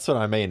 see, that's what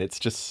I mean. It's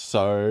just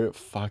so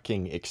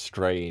fucking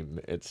extreme.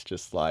 It's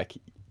just like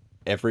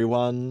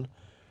everyone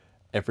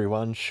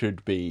everyone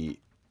should be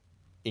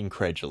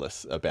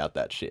incredulous about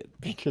that shit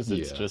because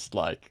it's Yeah, just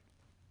like,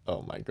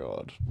 oh my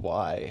god,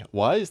 why?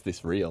 Why is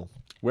this real?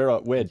 We're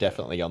yeah,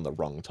 definitely on the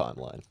wrong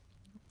timeline.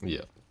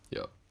 yeah,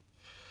 yeah.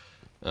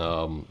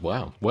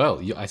 Wow.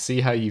 Well, I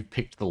see how you've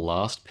picked the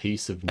last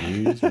piece of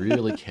news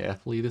really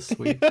carefully this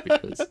week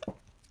because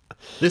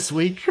this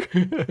week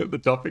the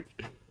topic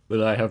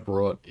that I have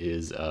brought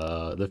is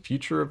the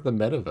future of the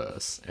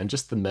metaverse and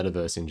just the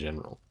metaverse in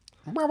general.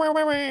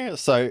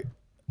 So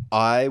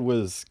I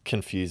was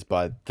confused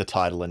by the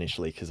title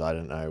initially because I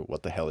don't know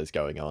what the hell is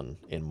going on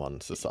in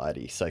modern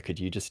society. So could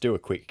you just do a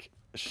quick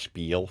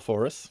spiel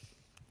for us?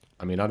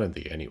 I mean, I don't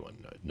think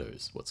anyone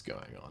knows what's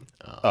going on.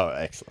 Oh,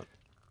 excellent.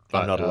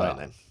 I'm But not alone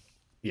then.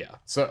 yeah,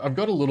 so I've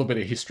got a little bit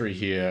of history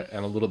here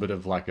and a little bit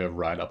of like a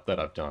write up that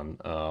I've done.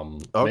 Oh,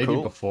 Maybe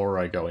cool. before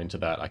I go into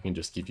that, I can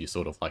just give you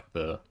sort of like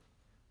the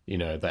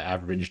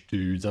average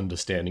dude's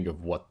understanding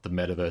of what the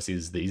metaverse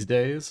is these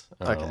days.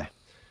 Okay.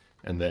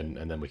 And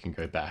then we can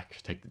go back,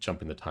 take the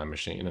jump in the time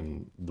machine,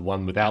 and the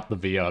one without the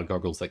VR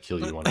goggles that kill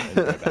you one, and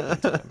go back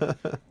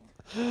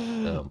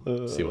in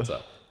time. See what's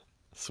up.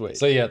 Sweet.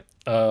 So yeah,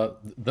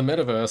 the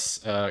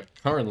metaverse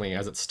currently,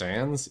 as it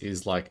stands,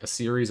 is like a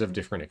series of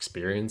different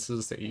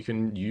experiences that you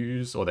can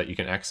use or that you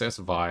can access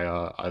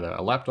via either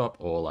a laptop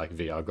or like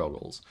VR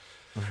goggles.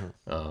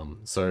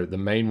 Mhm. So the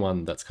main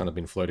one that's kind of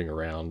been floating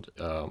around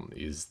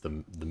is the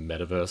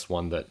metaverse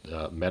one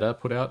that Meta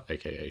put out,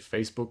 aka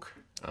Facebook.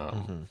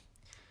 Um, Mhm.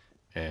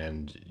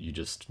 and you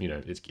just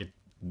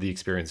the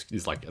experience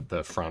is like at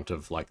the front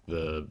of like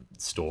the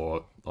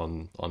store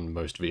on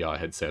most VR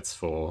headsets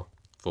for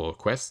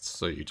quests.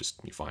 So you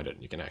find it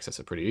and you can access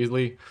it pretty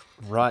easily.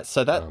 Right.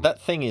 So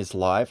that thing is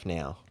live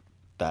now.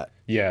 That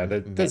Yeah, I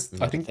meta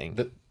think thing.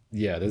 that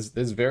yeah, there's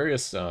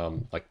various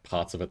like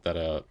parts of it that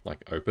are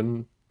like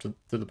open to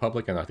the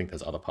public, and I think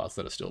there's other parts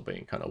that are still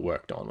being kind of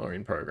worked on or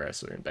in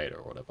progress or in beta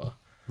or whatever.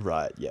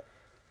 Right. Yeah.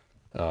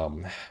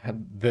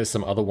 There's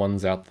some other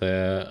ones out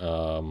there,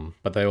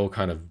 but they all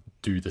kind of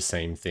do the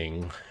same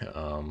thing.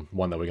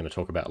 One that we're going to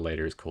talk about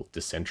later is called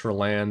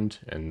Decentraland,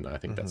 and I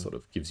think that Mhm. sort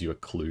of gives you a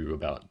clue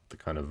about the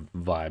kind of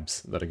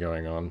vibes that are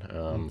going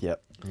on.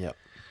 Yep. Yep.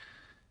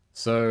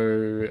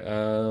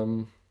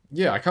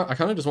 Yeah, I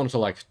kind of just wanted to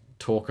like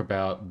talk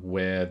about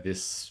where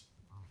this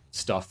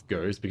stuff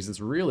goes because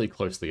it's really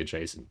closely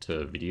adjacent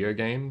to video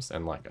games,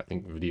 and like I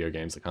think video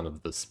games are kind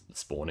of the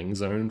spawning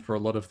zone for a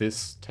lot of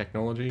this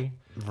technology.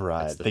 It's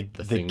Right. The the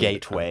the thing that kind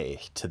of gateway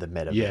to the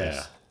yeah,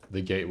 metaverse.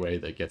 the gateway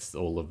that gets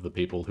all of the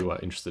people who are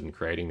interested in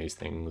creating these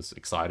things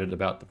excited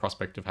about the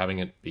prospect of having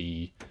it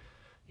be,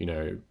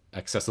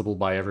 accessible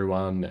by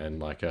everyone and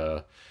like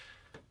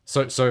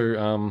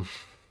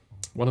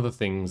one of the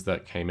things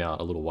that came out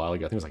a little while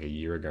ago, I think it was like a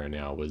year ago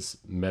now, was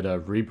Meta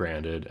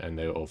rebranded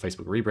or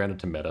Facebook rebranded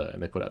to Meta,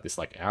 and they put out this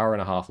like hour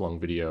and a half long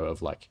video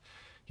of like,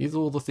 here's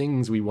all the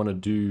things we want to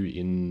do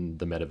in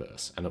the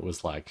metaverse, and it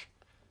was like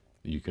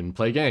you can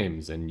play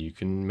games and you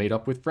can meet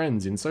up with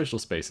friends in social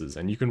spaces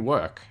and you can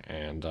work,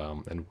 and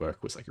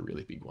work was like a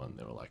really big one.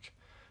 They were like,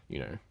 you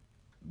know,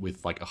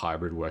 with like a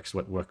hybrid work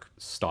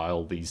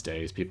style these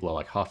days, people are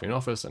like half in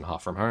office and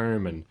half from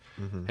home, and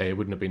Mhm. hey,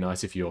 wouldn't it be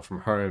nice if you're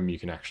from home, you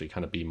can actually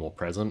kind of be more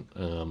present.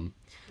 Mhm.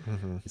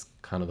 Is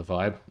kind of the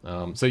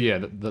vibe. So yeah,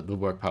 the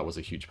work part was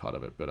a huge part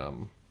of it, but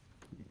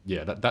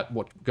yeah, that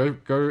what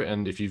go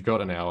and if you've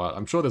got an hour,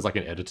 I'm sure there's like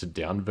an edited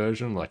down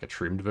version, like a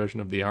trimmed version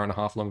of the hour and a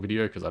half long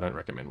video, because I don't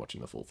recommend watching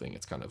the full thing.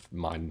 It's kind of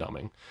mind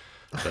numbing.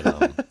 But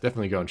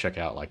definitely go and check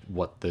out like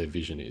what the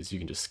vision is. You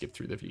can just skip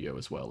through the video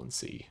as well and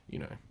see,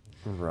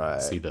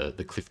 Right. see the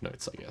cliff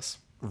notes, I guess.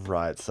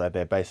 Right. So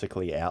they're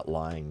basically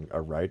outlining a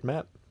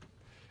roadmap.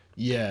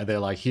 Yeah, they're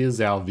like,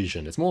 here's our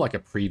vision. It's more like a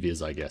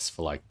previs, I guess,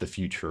 for like the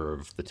future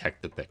of the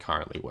tech that they're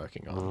currently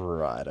working on.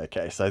 Right.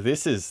 Okay. So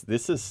this is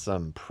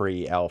some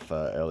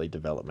pre-alpha early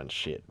development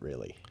shit,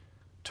 really.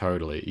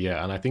 Totally,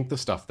 yeah. And I think the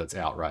stuff that's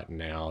out right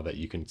now that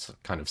you can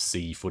kind of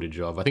see footage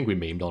of, I think we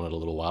memed on it a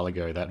little while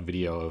ago, that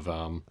video of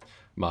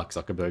Mark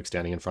Zuckerberg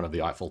standing in front of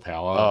the Eiffel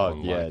Tower Oh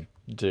on yeah, like,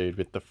 dude,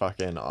 with the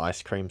fucking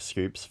ice cream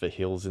scoops for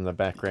hills in the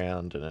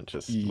background, and it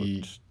just e-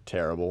 looked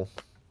terrible.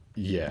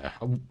 yeah.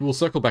 We'll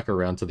circle back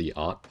around to the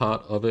art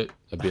part of it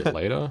a bit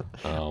later.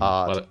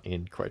 Art But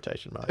in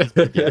quotation marks,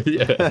 but yeah.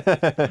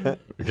 yeah,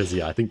 because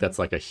yeah, I think that's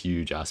like a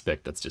huge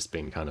aspect that's just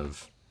been kind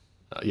of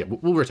yeah.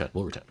 We'll return.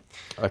 We'll return.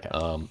 Okay.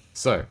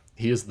 So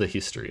here's the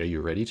history. Are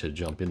you ready to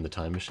jump in the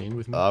time machine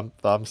with me?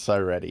 I'm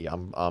so ready.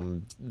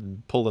 I'm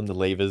pulling the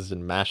levers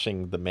and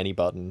mashing the many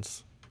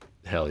buttons.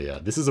 Hell yeah.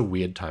 This is a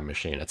weird time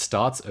machine. It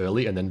starts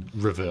early and then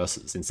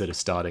reverses instead of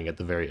starting at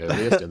the very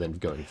earliest and then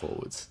going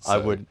forwards. I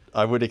So, would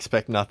I would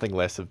expect nothing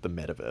less of the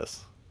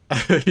metaverse.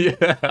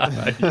 yeah,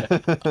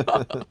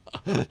 yeah.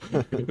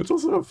 It's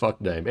also a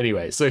fuck name.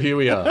 Anyway, so here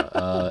we are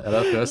at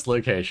our first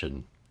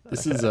location.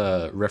 This is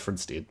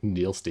referenced in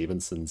Neil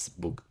Stephenson's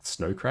book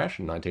Snow Crash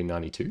in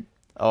 1992.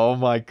 Oh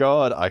my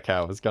god. Okay,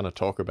 I was gonna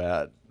talk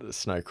about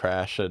Snow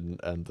Crash and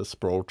the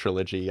Sprawl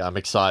trilogy. I'm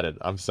excited.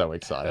 I'm so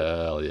excited.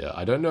 Hell yeah.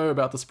 I don't know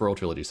about the Sprawl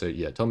trilogy, so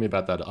yeah, tell me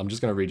about that. I'm just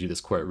going to read you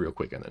this quote real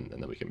quick and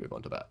then we can move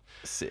on to that.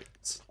 Sick.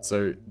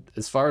 So,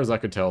 as far as I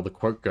could tell, the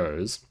quote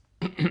goes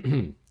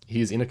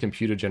he is in a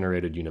computer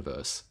generated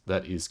universe.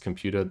 It is a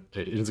computer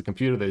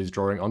that is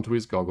drawing onto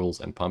his goggles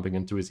and pumping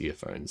into his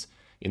earphones.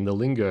 In the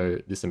lingo,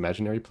 this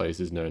imaginary place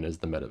is known as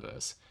the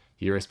metaverse.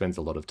 Hero spends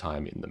a lot of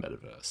time in the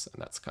metaverse,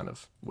 and that's kind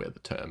of where the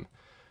term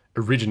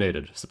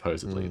originated,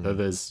 supposedly. Though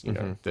there's,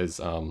 there's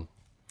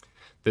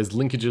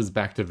linkages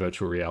back to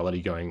virtual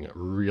reality going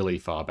really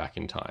far back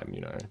in time,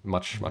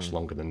 much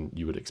longer than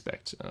you would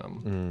expect.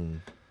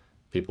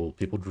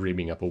 people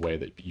dreaming up a way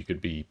that you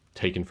could be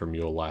taken from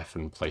your life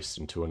and placed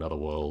into another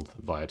world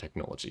via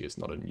technology is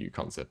not a new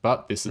concept.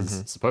 But this is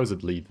Mm-hmm.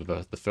 supposedly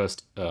the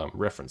first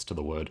reference to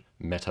the word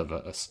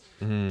metaverse.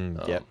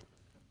 Mm, yep.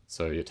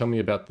 So yeah, tell me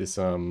about this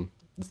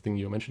thing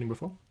you were mentioning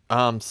before.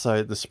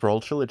 So the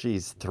Sprawl trilogy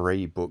is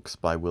three books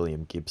by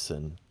William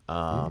Gibson,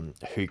 Mm,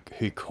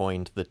 who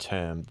coined the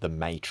term the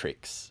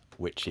Matrix,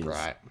 which is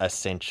right.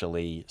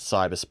 essentially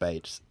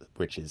cyberspace,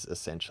 which is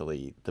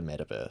essentially the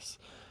metaverse.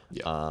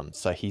 Yeah.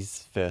 So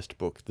his first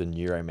book, The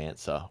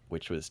Neuromancer,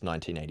 which was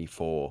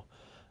 1984,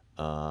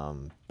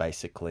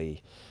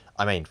 basically,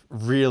 I mean,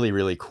 really,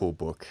 really cool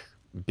book.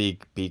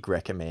 Big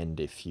recommend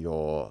if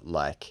you're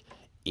like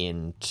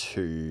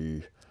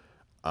into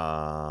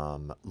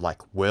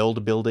like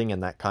world building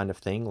and that kind of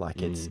thing. Like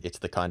Mm, it's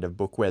the kind of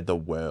book where the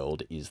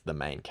world is the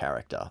main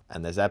character,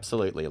 and there's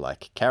absolutely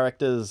like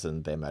characters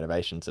and their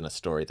motivations and a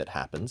story that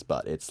happens,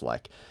 but it's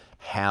like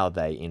how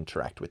they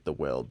interact with the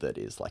world that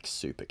is like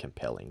super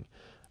compelling.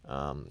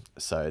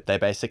 So they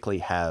basically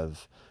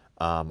have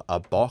a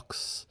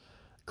box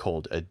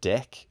called a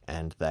deck,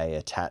 and they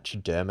attach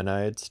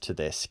derminodes to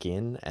their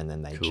skin, and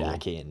then they cool.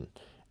 jack in,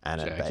 and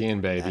Jack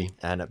in, baby.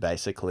 and it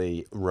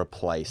basically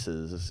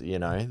replaces, you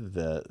know,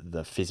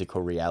 the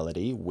physical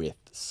reality with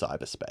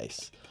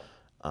cyberspace.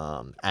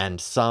 And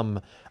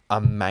some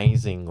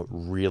amazing,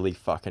 really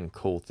fucking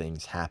cool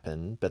things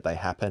happen, but they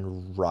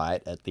happen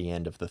right at the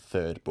end of the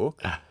third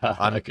book.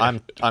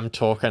 Okay. I'm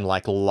talking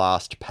like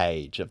last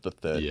page of the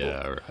third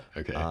Yeah. book.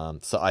 Right. Okay.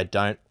 So I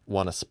don't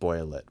want to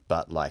spoil it,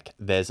 but like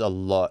there's a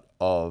lot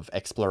of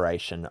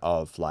exploration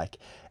of like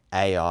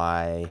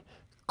AI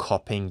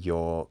copying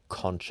your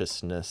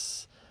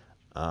consciousness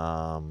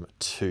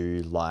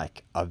to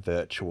like a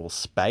virtual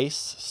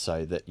space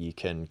so that you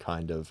can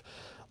kind of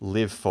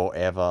live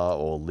forever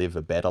or live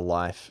a better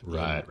life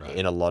Right. Right.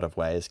 in a lot of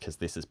ways, because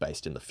this is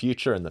based in the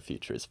future and the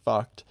future is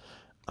fucked.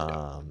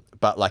 Yeah.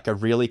 But like a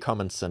really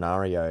common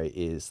scenario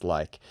is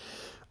like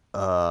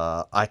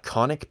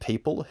iconic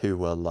people who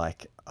were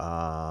like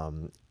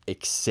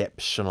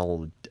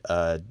exceptional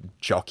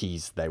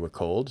jockeys, they were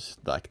called,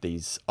 like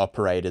these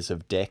operators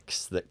of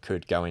decks that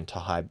could go into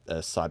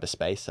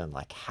cyberspace and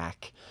like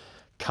hack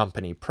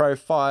company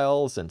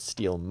profiles and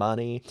steal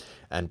money.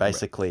 And Right.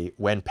 basically,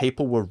 when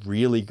people were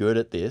really good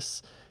at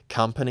this,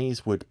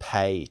 companies would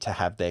pay to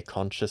have their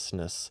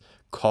consciousness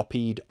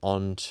copied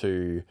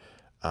onto,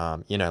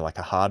 you know, like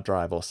a hard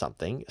drive or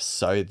something,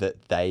 so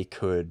that they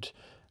could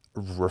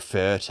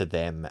refer to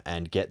them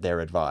and get their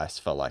advice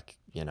for like,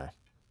 you know,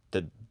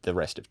 the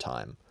rest of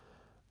time.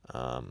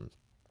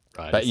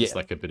 Right. But Is this yeah,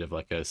 like a bit of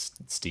like a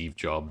Steve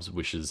Jobs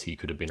wishes he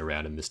could have been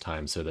around in this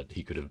time so that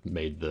he could have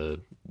made the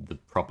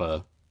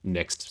proper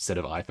next set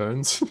of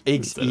iPhones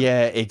instead of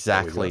yeah, what we got?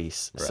 exactly.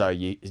 So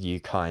Right. you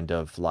kind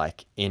of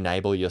like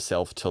enable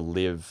yourself to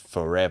live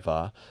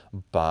forever,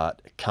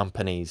 but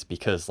companies,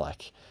 because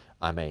like,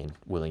 I mean,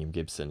 William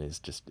Gibson is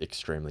just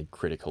extremely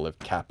critical of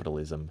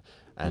capitalism,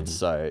 and Hmm.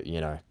 so, you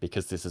know,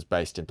 because this is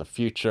based in the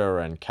future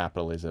and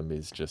capitalism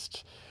is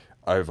just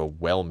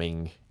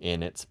overwhelming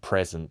in its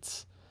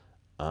presence,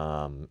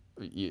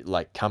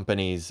 like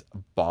companies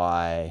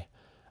buy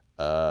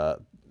uh,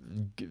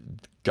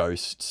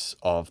 ghosts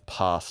of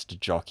past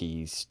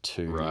jockeys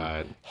to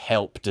Right.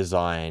 help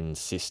design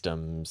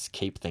systems,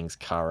 keep things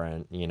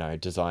current, you know,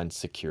 design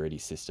security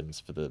systems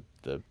for the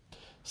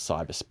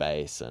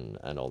cyberspace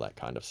and all that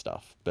kind of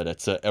stuff. But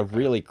it's a Right.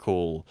 really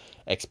cool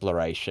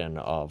exploration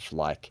of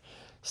like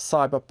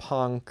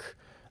cyberpunk,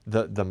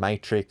 the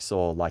Matrix,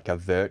 or like a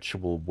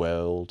virtual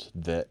world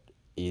that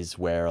is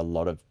where a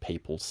lot of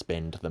people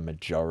spend the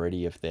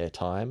majority of their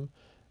time.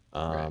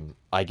 Right.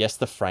 I guess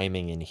the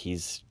framing in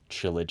his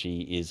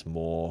trilogy is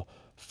more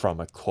from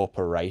a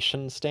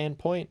corporation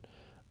standpoint.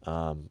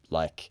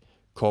 Like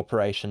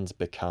corporations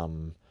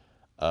become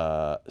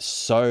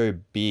so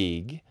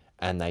big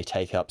and they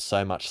take up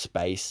so much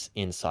space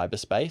in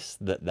cyberspace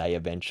that they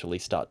eventually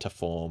start to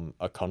form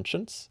a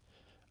conscience.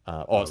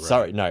 Or Oh, right.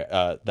 sorry,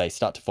 no, they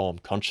start to form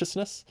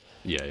consciousness,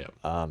 Yeah.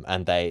 Yeah.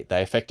 and they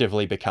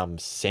effectively become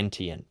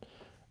sentient,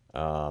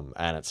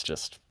 and it's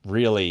just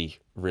really,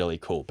 really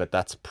cool. But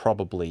that's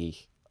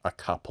probably a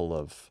couple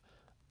of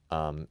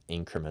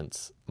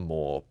increments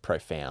more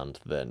profound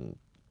than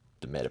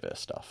the metaverse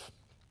stuff.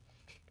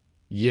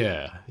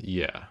 Yeah,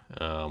 yeah.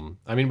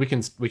 I mean, we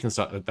can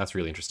start. That's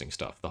really interesting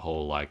stuff. The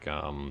whole like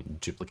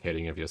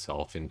duplicating of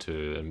yourself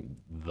into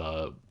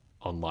the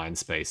online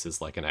space as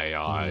like an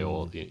AI,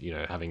 or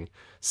Mm, having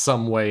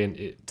some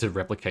way to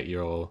replicate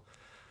your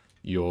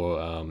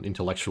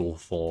intellectual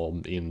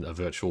form in a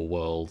virtual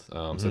world,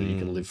 so that you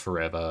can mm, live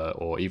forever,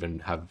 or even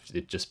have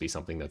it just be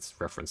something that's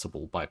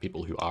referenceable by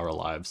people who are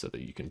alive, so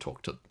that you can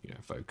talk to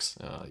folks.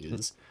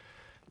 Is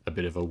a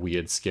bit of a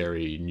weird,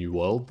 scary new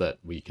world that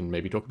we can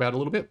maybe talk about a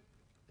little bit.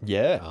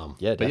 yeah,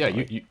 yeah, But yeah,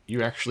 you definitely.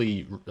 you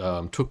actually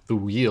took the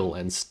wheel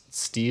and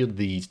steered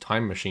the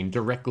time machine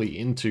directly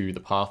into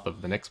the path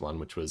of the next one,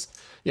 which was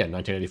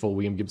 1984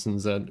 William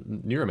Gibson's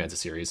Neuromancer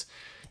series.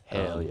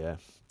 Hell yeah.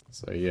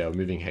 So yeah,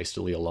 moving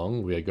hastily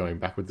along, we are going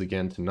backwards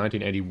again to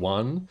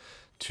 1981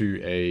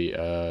 to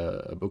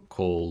a book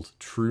called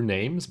True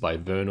Names by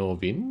Vernor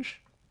Vinge.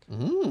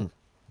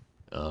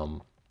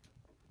 Mm.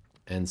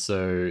 And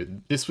so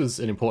this was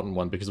an important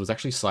one because it was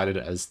actually cited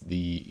as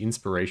the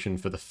inspiration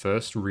for the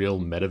first real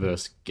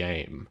metaverse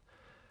game.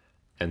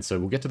 And so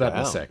we'll get to that in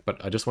a Wow. sec,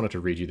 but I just wanted to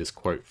read you this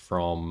quote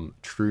from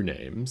True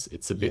Names.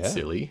 It's a bit Yeah.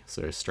 silly,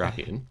 so strap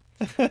in.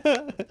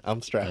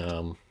 I'm strapped.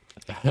 Um,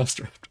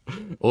 strapped.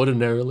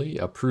 Ordinarily,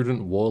 a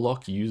prudent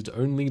warlock used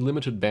only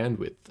limited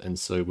bandwidth, and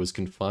so was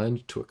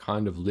confined to a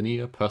kind of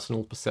linear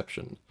personal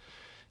perception.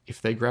 If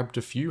they grabbed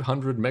a few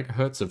hundred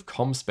megahertz of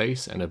comm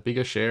space and a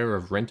bigger share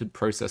of rented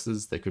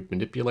processors, they could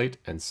manipulate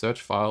and search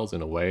files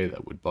in a way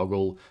that would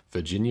boggle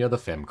Virginia the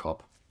Femcop.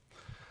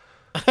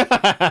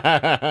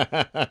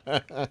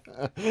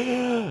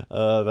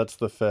 That's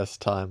the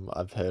first time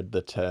I've heard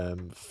the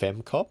term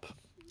femcop.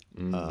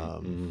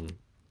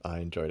 I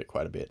enjoyed it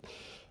quite a bit.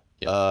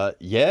 Yep.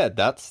 Yeah,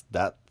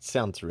 that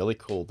sounds really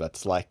cool.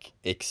 That's like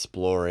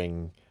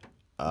exploring,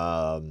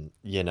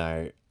 you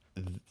know,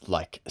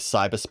 like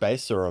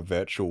cyberspace or a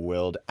virtual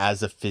world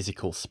as a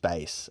physical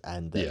space,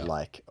 and then Yeah.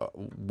 like,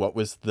 what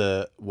was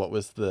the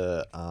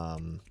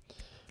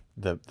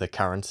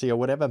currency or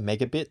whatever,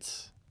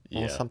 megabits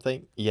or Yeah.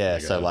 something? Yeah,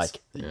 so Megahertz.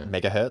 like Yeah.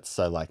 megahertz.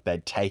 So like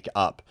they'd take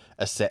up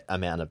a set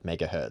amount of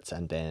megahertz,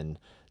 and then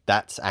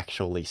that's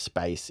actually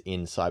space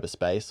in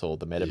cyberspace or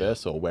the Yeah.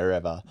 metaverse or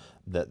wherever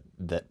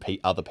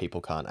other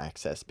people can't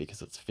access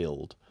because it's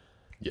filled.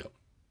 Yeah.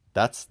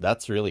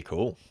 That's really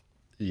cool.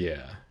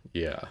 Yeah,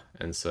 yeah,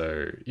 and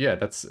so yeah,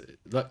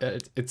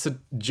 it's a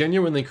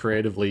genuinely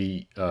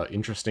creatively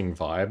interesting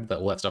vibe, that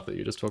all that stuff that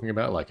you're just talking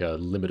about, like a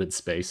limited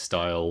space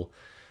style,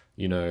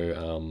 you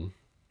know,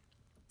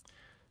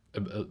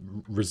 a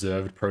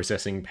reserved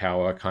processing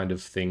power kind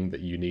of thing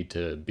that you need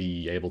to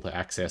be able to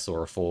access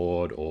or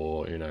afford,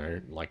 or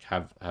like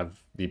have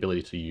the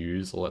ability to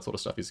use. All that sort of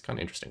stuff is kind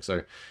of interesting.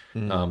 So,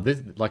 Mm.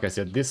 this, like I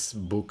said, this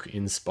book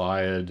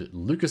inspired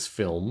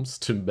Lucasfilms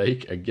to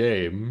make a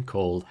game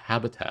called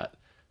Habitat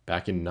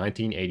back in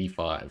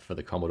 1985 for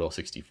the Commodore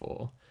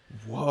 64.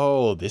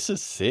 Whoa, this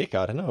is sick.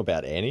 I don't know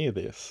about any of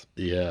this.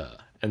 Yeah.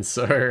 And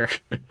so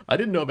I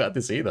didn't know about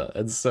this either.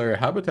 And so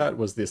Habitat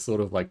was this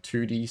sort of like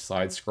 2D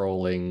side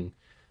scrolling,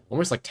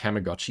 almost like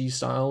Tamagotchi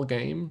style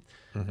game,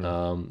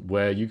 Hmm.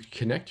 where you could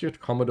connect your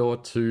Commodore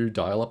to a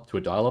dial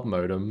up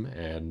modem,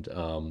 and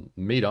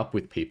meet up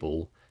with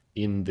people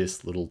in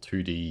this little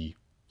 2D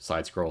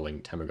side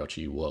scrolling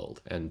Tamagotchi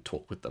world and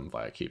talk with them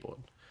via keyboard.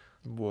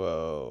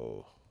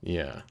 Whoa.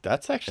 Yeah.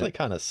 That's Uh, actually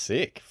kind of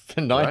sick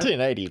for Right?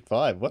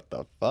 1985. What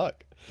the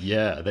fuck?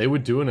 Yeah, they were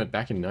doing it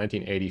back in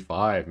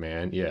 1985,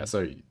 man. Yeah,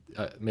 so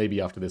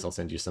maybe after this, I'll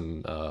send you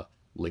some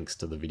links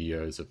to the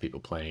videos of people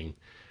playing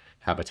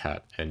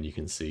Habitat, and you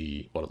can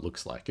see what it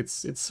looks like.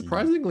 It's Ye-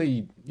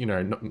 surprisingly,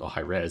 not high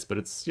res, but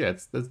it's yeah,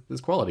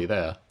 there's quality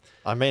there.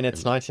 I mean, it's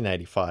And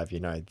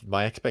 1985,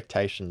 My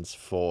expectations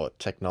for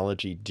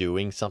technology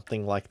doing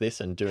something like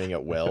this and doing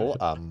it well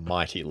are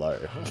mighty low.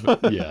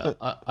 yeah,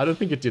 I don't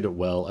think it did it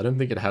well. I don't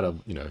think it had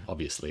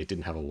obviously it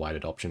didn't have a wide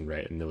adoption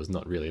rate, and there was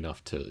not really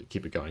enough to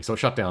keep it going. So it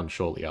shut down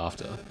shortly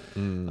after.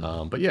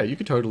 Mm, But yeah, you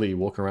could totally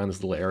walk around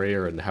this little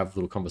area and have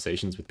little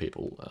conversations with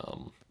people.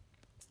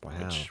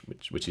 wow.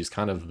 Which is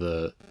kind of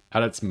the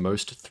at its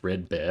most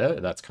threadbare.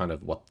 That's kind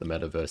of what the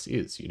metaverse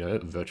is. A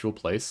virtual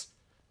place,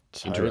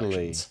 Totally.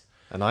 interactions.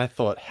 And I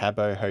thought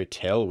Habbo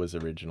Hotel was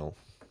original.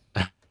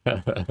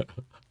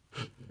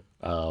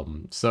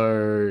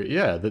 So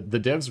yeah, the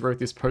devs wrote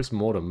this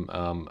post-mortem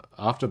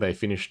after they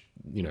finished,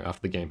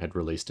 after the game had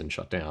released and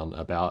shut down,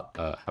 about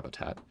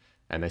Habitat,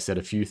 and they said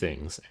a few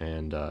things,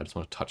 and I just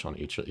want to touch on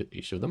each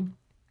of them.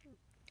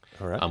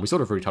 All right. We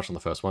sort of already touched on the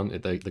first one.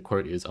 The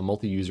quote is, "A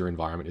multi-user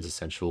environment is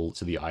essential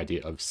to the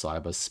idea of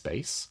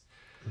cyberspace."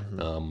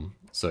 Hmm.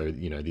 So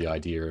the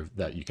idea of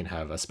that you can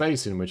have a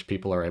space in which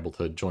people are able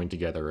to join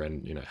together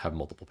and have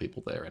multiple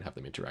people there and have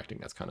them interacting.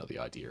 That's kind of the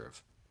idea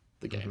of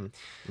the game,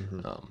 Hmm.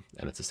 Hmm.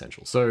 and it's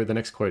essential. So the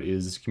next quote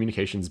is,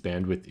 "Communications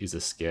bandwidth is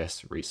a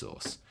scarce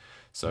resource."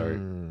 So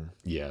Mm,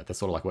 yeah, that's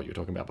sort of like what you were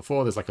talking about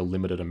before. There's like a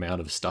limited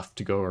amount of stuff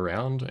to go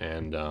around,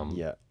 and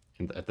yeah.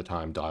 at the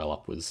time,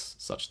 dial-up was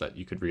such that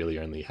you could really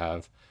only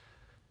have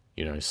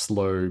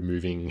slow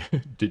moving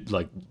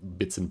like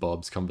bits and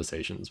bobs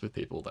conversations with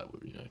people that were,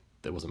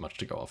 there wasn't much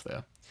to go off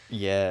there.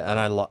 Yeah, and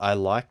I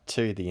like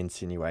too the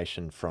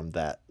insinuation from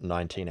that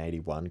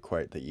 1981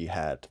 quote that you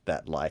had,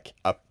 that like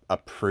a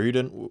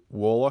prudent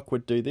warlock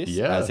would do this,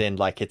 as Yeah, in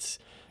like it's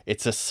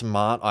a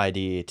smart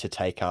idea to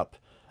take up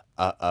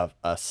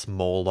a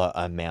smaller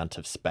amount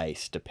of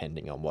space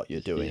depending on what you're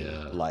doing.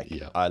 yeah, Like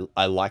yeah,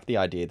 I like the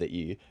idea that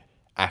you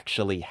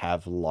actually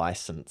have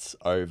license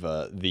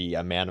over the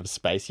amount of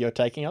space you're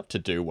taking up to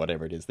do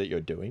whatever it is that you're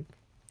doing.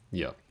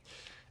 yeah.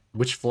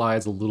 Which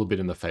flies a little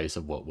bit in the face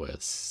of what we're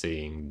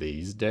seeing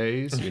these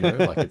days.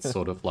 Like it's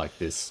sort of like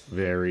this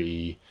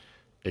very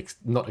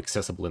not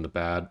accessible in a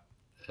bad,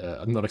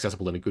 not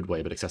accessible in a good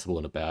way, but accessible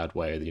in a bad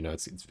way.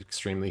 It's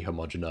extremely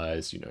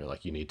homogenized.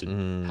 Like you need to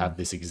Mm, have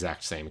this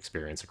exact same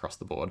experience across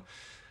the board.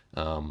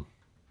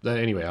 But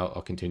anyway,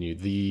 I'll continue.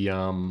 The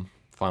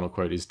final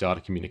quote is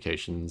data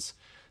communications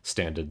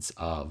standards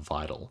are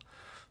vital.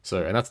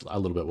 So, and that's a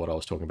little bit what I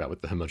was talking about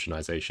with the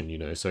homogenization, you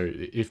know. So,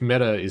 if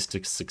Meta is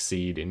to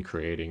succeed in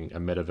creating a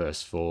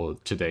metaverse for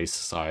today's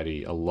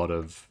society, a lot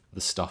of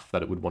the stuff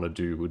that it would want to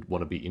do would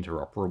want to be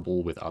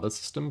interoperable with other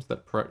systems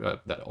that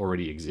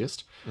already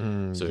exist.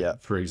 So, Yeah.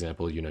 for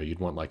example, you know, you'd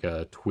want like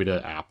a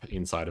Twitter app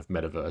inside of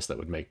Metaverse that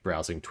would make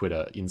browsing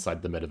Twitter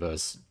inside the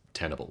Metaverse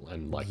tenable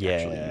and like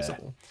actually Yeah.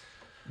 usable.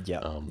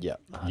 Yep. Yep.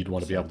 You'd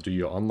want to be able 100%. to do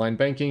your online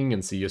banking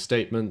and see your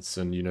statements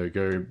and, you know,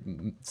 go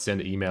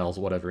send emails,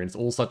 whatever. And it's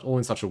all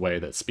in such a way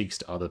that speaks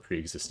to other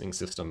pre-existing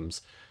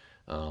systems,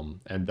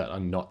 and that are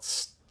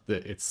not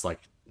that it's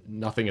like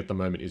nothing at the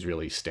moment is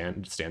really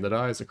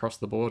standardized across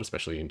the board,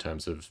 especially in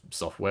terms of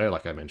software.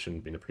 Like I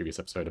mentioned in a previous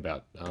episode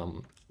about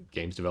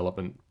games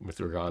development with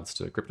regards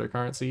to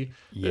cryptocurrency,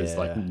 there's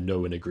like Yeah. no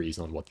one agrees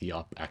on what the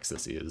up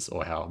axis is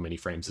or how many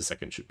frames a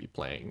second should be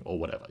playing or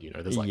whatever. You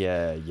know, there's like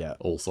Yeah. Yeah.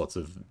 all sorts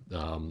of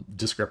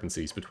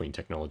discrepancies between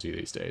technology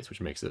these days, which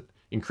makes it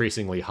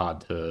increasingly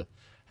hard to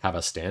have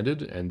a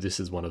standard. And this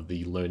is one of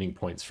the learning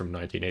points from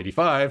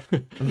 1985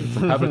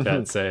 from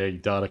Habitat saying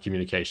data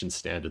communication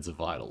standards are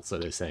vital. So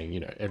they're saying, you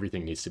know,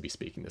 everything needs to be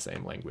speaking the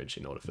same language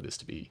in order for this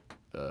to be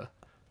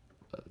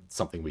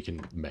something we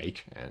can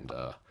make. And,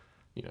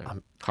 you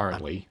know,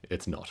 currently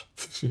it's not.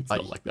 It's I,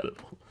 not like that at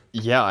all.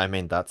 yeah, I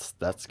mean that's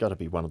got to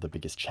be one of the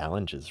biggest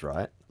challenges,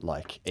 right?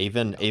 Like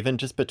even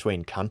just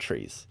between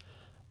countries.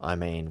 I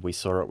mean, we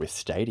saw it with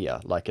Stadia.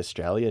 Like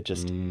Australia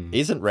just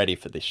isn't ready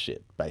for this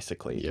shit,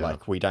 basically. Yeah.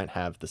 Like we don't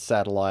have the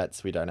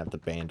satellites, we don't have the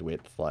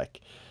bandwidth, like,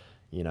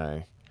 you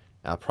know,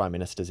 our prime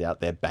minister's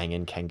out there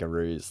banging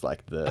kangaroos.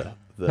 Like the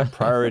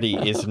priority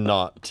is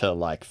not to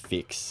like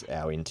fix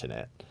our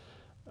internet.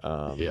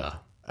 Yeah.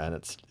 And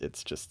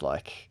it's just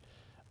like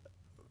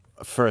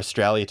for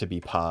Australia to be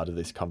part of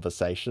this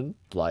conversation,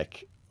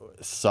 like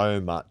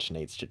so much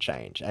needs to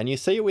change. And you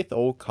see it with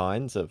all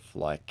kinds of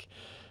like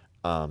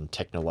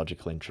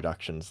technological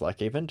introductions,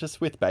 like even just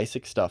with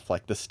basic stuff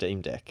like the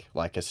Steam Deck.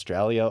 Like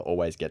Australia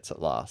always gets it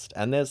last.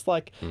 And there's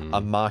like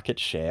a market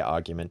share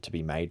argument to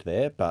be made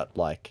there, but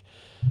like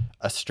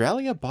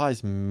Australia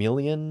buys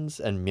millions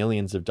and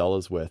millions of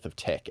dollars worth of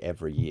tech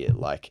every year.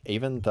 Like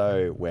even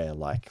though we're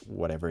like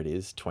whatever it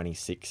is,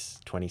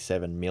 26,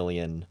 27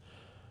 million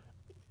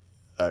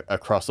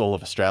across all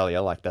of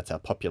Australia, like that's our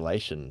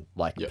population,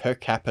 like Yep. per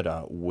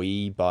capita,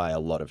 we buy a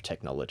lot of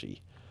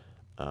technology.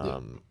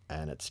 Yep.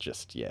 And it's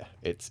just, yeah,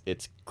 it's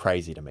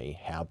crazy to me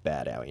how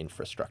bad our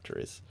infrastructure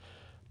is.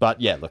 But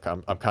yeah, look,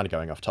 I'm kind of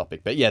going off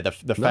topic. But yeah, the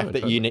No, fact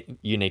that totally.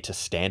 you need to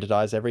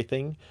standardize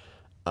everything,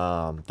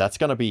 that's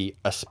going to be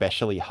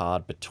especially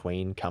hard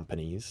between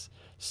companies.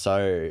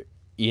 So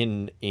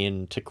in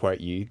to quote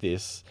you,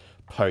 this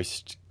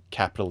post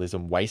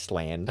capitalism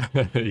wasteland,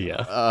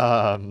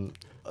 Yeah.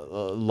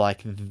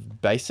 like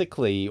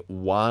basically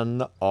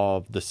one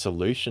of the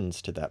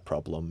solutions to that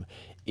problem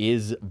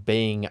is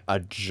being a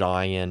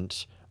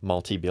giant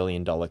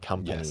multi-billion dollar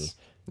company Yes.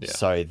 Yeah.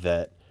 so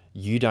that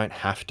you don't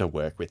have to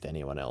work with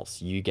anyone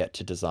else. You get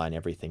to design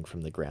everything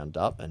from the ground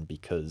up. And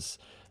because,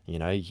 you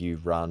know, you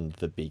run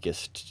the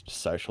biggest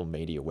social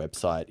media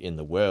website in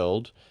the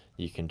world,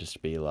 you can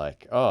just be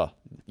like, oh,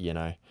 you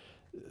know,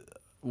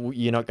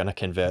 you're not going to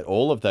convert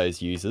all of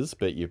those users,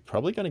 but you're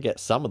probably going to get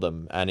some of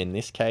them. And in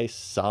this case,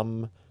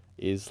 some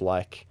is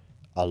like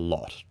a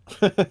lot.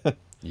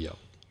 Yeah.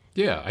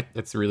 Yeah,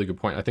 that's a really good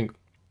point. I think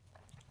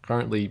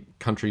currently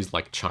countries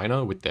like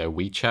China with their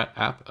WeChat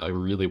app are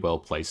really well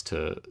placed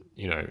to,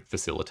 you know,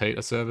 facilitate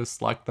a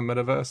service like the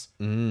metaverse.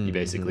 You Mm-hmm.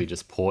 basically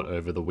just port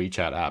over the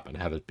WeChat app and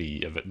have it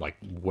be like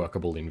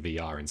workable in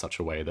VR in such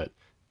a way that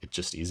it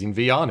just is in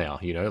VR now,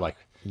 you know, like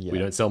we Yeah.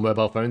 don't sell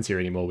mobile phones here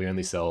anymore. We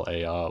only sell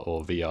AR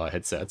or VR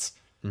headsets,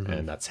 Mm-hmm.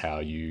 and that's how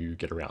you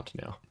get around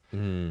now.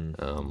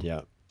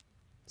 Yeah.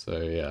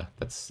 So yeah,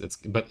 that's it's.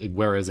 But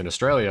whereas in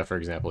Australia, for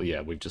example,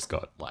 yeah, we've just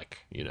got like,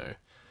 you know,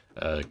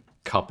 a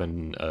cup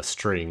and a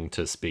string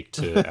to speak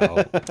to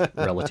our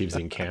relatives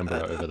in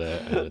Canberra over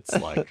there, and it's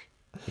like,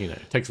 you know,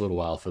 it takes a little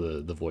while for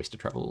the voice to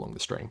travel along the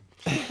string.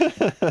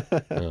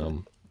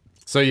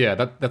 So yeah,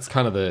 that's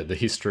kind of the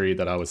history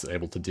that I was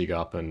able to dig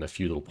up and a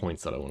few little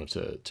points that I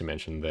wanted to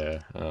mention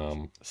there.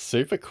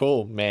 Super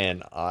cool,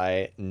 man.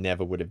 I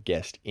never would have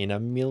guessed in a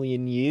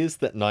million years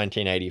that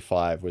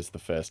 1985 was the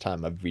first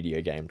time a video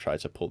game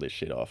tried to pull this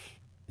shit off.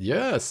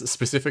 Yeah,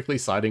 specifically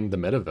citing the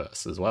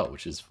metaverse as well,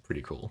 which is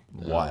pretty cool.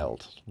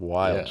 Wild,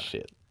 wild Yeah,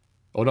 shit.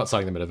 or not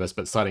citing the metaverse,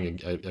 but citing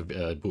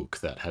a book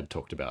that had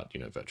talked about, you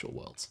know, virtual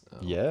worlds.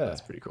 Yeah.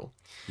 That's pretty cool.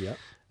 Yeah.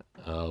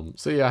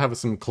 So yeah, I have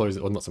some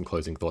closing, or not some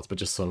closing thoughts, but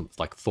just some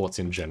like thoughts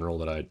in general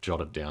that I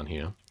jotted down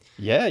here.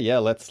 Yeah, yeah,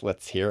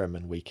 let's hear him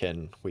and we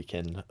can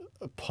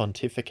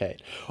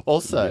pontificate.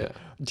 Also,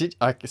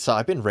 Yeah. so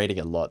I've been reading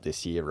a lot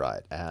this year,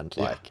 right? And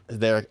Yeah. like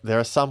there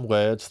are some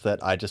words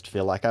that I just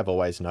feel like I've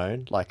always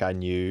known. Like I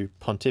knew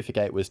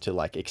pontificate was to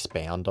like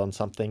expound on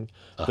something.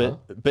 Uh huh.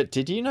 But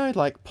did you know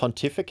like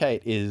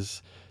pontificate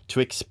is to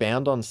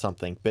expound on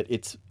something, but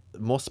it's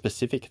more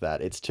specific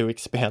that it's to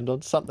expound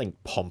on something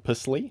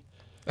pompously?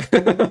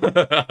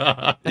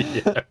 Yeah.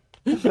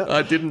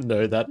 I didn't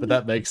know that, but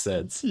that makes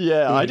sense.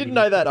 Yeah, I didn't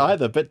know that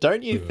either, but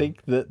don't you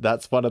think that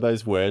that's one of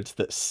those words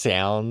that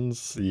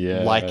sounds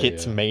Yeah, like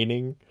its yeah.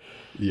 meaning?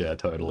 Yeah,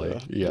 totally.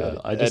 Yeah,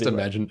 I just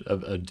Anyway. imagine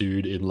a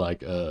dude in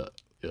like a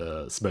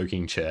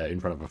smoking chair in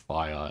front of a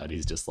fire, and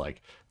he's just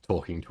like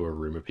talking to a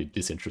room of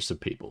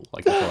disinterested people.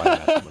 Like that's what I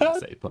imagine when I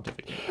say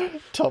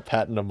pontificate. Top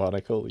hat and a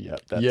monocle.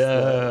 Yep,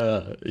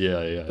 Yeah,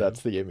 yeah, yeah,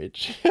 that's the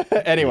image.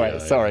 Anyway, yeah, yeah.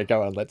 sorry,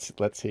 go on. Let's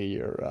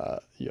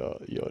hear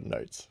your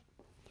notes.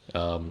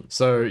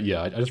 So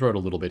yeah, I just wrote a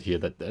little bit here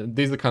that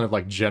these are kind of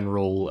like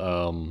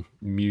general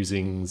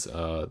musings,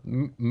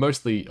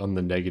 mostly on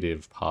the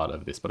negative part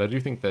of this, but I do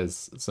think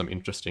there's some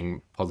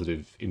interesting,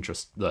 positive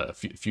interest,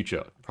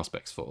 future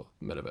prospects for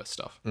metaverse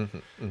stuff.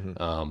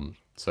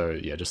 So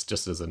yeah, just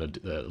as a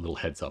little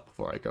heads up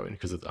before I go in,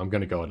 because I'm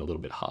going to go in a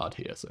little bit hard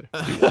here. So be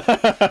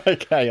warned.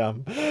 Okay,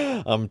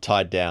 I'm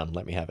tied down.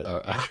 Let me have it.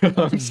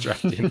 I'm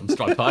strapped in. I'm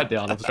tied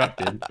down. I'm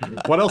strapped in.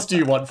 What else do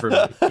you want from me?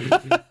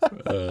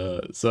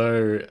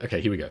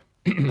 Okay, here we go.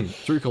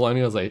 Through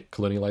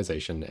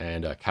colonialization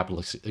and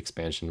capitalist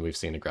expansion, we've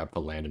seen a grab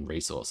for land and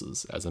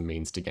resources as a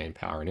means to gain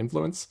power and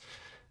influence.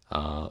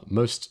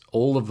 Most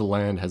all of the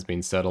land has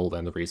been settled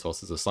and the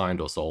resources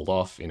assigned or sold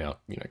off in our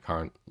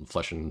current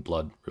flesh and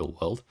blood real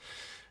world.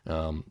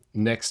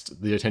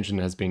 Next, the attention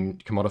has been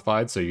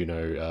commodified, so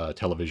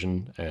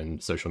television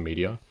and social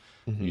media,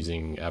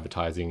 using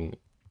advertising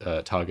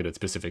targeted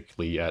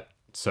specifically at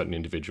certain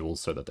individuals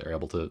so that they're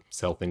able to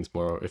sell things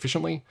more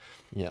efficiently.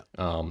 Yeah.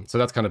 So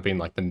that's kind of been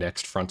like the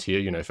next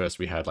frontier. First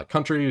we had like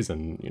countries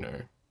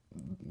and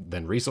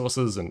then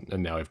resources, and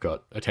now we've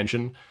got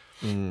attention.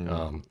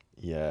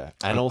 Yeah.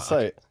 And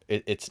also,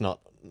 it's not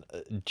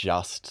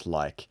just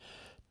like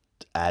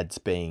ads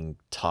being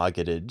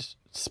targeted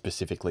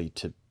specifically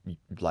to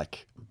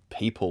like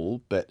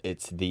people, but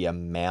it's the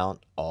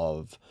amount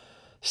of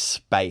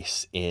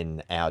space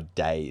in our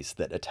days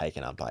that are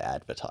taken up by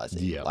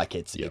advertising. Yeah, Like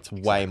it's yeah,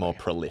 way more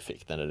exactly.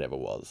 prolific than it ever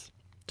was.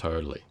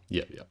 Totally.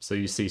 Yep, yep. So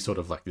you see sort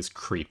of like this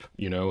creep,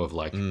 of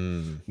like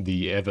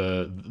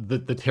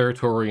the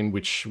territory in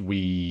which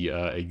we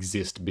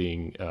exist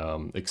being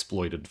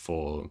exploited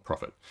for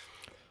profit.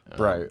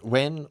 Bro,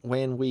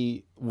 when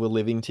we were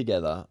living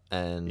together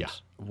and Yeah.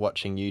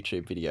 watching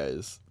YouTube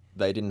videos,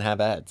 they didn't have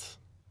ads.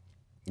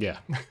 Yeah.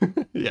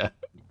 Yeah.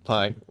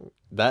 Like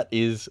that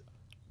is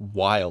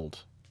wild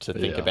to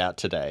think Yeah. about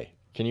today.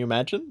 Can you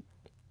imagine?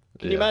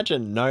 Can you Yeah.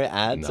 imagine no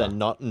ads Nah. and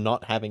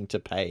not having to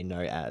pay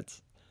no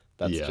ads?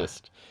 That's Yeah.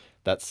 just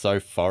that's so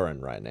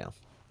foreign right now.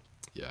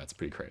 Yeah, it's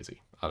pretty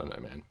crazy. I don't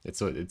know, man.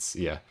 It's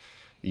yeah.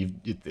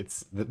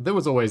 There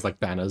was always like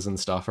banners and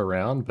stuff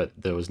around, but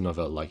there was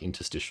never like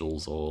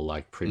interstitials or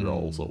like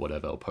pre-rolls or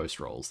whatever, or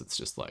post-rolls. It's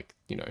just like,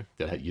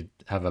 that you'd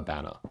have a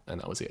banner and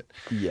that was it.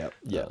 Yep,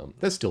 yep.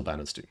 There's still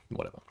banners too,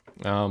 whatever.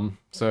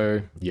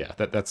 So yeah,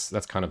 that's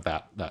kind of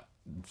that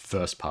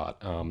first part.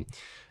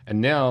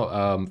 And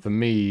now for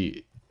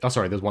me, oh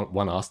sorry, there's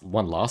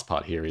one last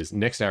part here. Is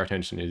next our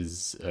attention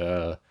is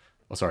let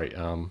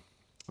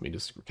me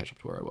just catch up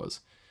to where I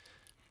was.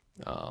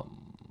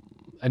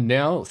 And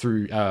now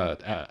through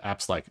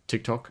apps like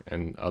TikTok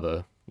and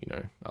other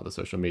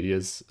social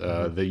medias,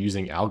 they're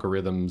using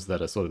algorithms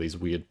that are sort of these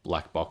weird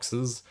black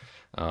boxes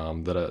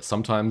that are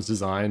sometimes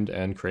designed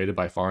and created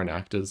by foreign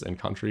actors and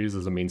countries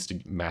as a means to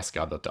mass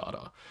gather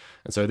data.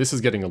 And so this is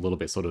getting a little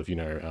bit sort of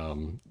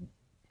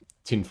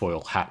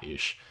tinfoil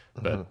hat-ish,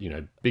 but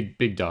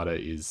big data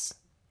is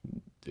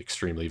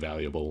extremely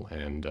valuable,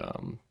 and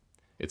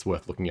it's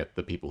worth looking at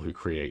the people who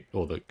create,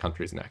 or the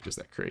countries and actors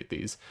that create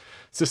these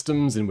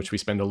systems in which we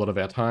spend a lot of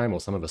our time, or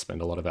some of us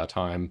spend a lot of our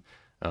time,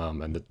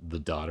 and the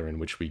data in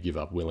which we give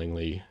up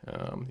willingly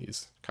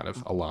is kind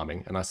of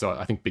alarming. And I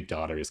think big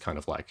data is kind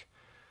of like,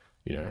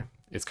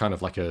 it's kind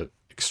of like a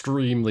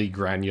extremely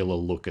granular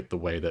look at the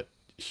way that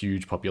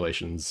huge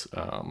populations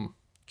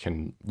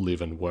can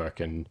live and work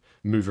and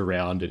move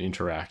around and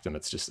interact, and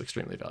it's just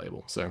extremely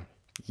valuable. So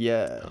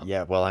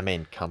Yeah. Well, I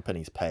mean,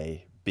 companies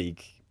pay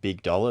big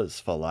dollars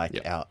for like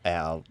yeah,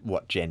 our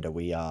what gender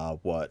we are,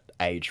 what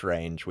age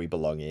range we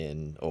belong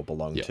in or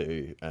belong yeah,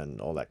 to,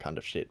 and all that kind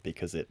of shit,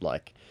 because it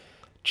like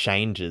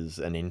changes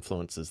and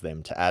influences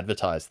them to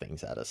advertise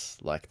things at us.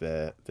 Like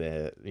they're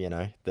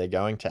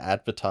going to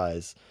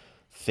advertise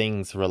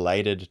things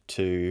related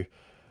to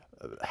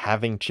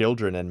having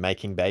children and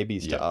making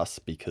babies yeah. to us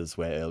because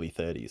we're early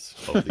 30s.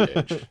 Of the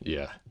age.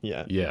 Yeah.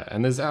 Yeah. Yeah.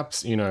 And there's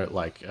apps,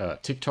 like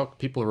TikTok.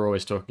 People are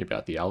always talking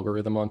about the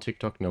algorithm on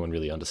TikTok. No one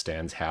really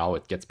understands how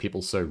it gets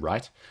people so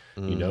right.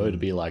 It'd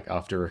be like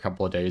after a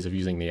couple of days of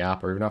using the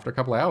app, or even after a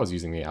couple of hours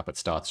using the app, it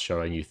starts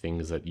showing you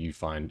things that you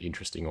find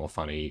interesting or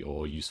funny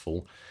or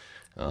useful.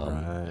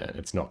 And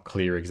it's not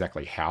clear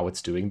exactly how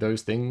it's doing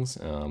those things,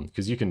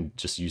 because you can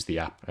just use the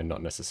app and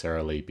not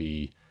necessarily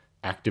be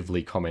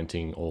actively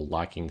commenting or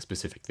liking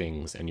specific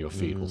things, and your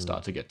feed will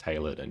start to get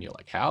tailored, and you're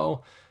like,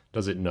 how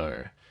does it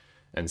know?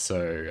 And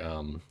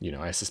so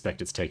I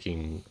suspect it's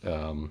taking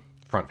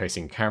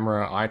front-facing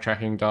camera, eye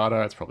tracking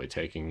data. It's probably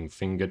taking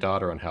finger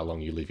data on how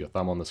long you leave your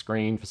thumb on the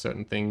screen for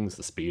certain things.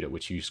 The speed at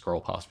which you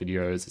scroll past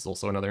videos is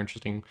also another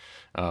interesting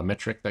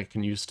metric they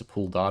can use to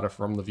pull data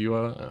from the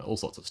viewer. All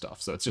sorts of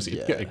stuff. So it's just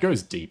Yeah. it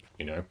goes deep,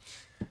 you know.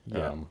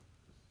 Yeah.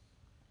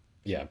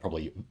 Yeah,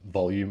 probably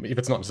volume. If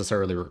it's not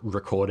necessarily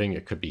recording,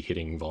 it could be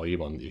hitting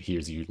volume on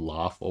hears you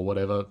laugh or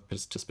whatever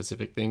to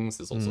specific things.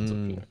 There's all sorts of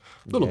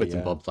little Yeah. bits and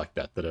Yeah. bobs like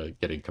that that are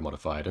getting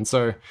commodified. And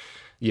so,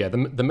 yeah, the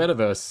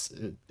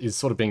metaverse is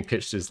sort of being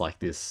pitched as like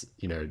this,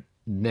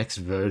 next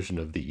version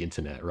of the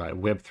internet, right?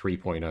 Web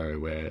 3.0,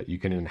 where you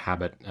can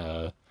inhabit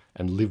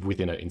and live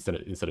within it instead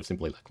of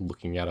simply like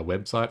looking at a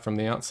website from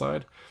the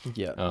outside.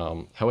 Yeah.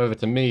 However,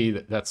 to me,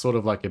 that's sort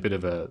of like a bit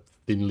of a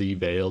thinly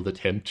veiled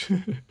attempt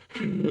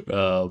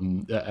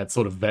at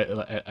sort of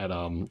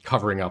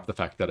covering up the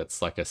fact that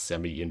it's like a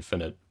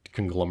semi-infinite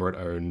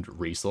conglomerate-owned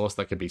resource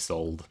that can be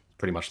sold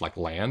pretty much like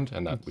land,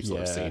 and that we've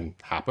sort of Yeah. seen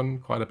happen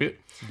quite a bit.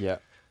 Yeah.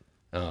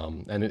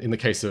 And in the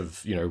case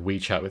of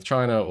WeChat with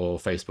China or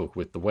Facebook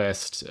with the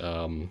West,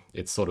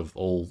 it's sort of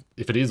all,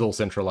 if it is all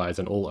centralized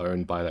and all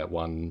owned by that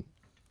one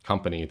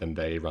company, then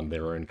they run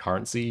their own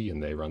currency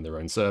and they run their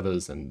own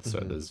servers, and so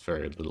there's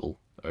very little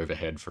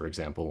overhead, for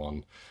example,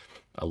 on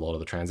a lot of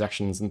the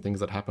transactions and things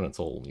that happen. It's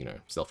all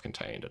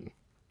self-contained and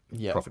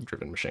Yeah.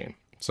 profit-driven machine.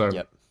 So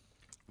Yep.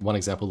 one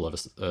example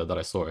that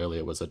I saw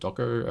earlier was a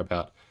doco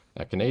about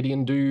a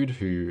Canadian dude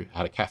who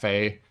had a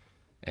cafe,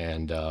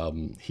 and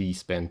he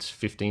spent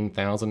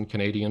 15,000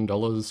 Canadian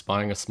dollars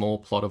buying a small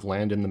plot of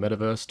land in the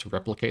metaverse to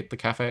replicate the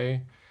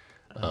cafe.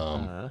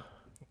 Uh-huh.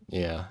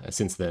 Yeah, and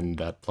since then,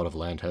 that plot of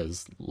land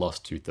has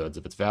lost 2/3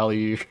 of its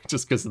value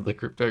just because of the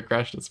crypto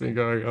crash that's been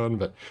going on.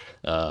 But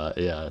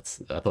yeah,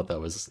 I thought that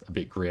was a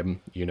bit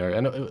grim,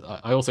 And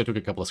I also took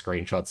a couple of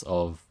screenshots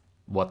of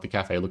what the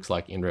cafe looks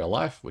like in real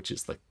life, which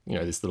is like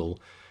this little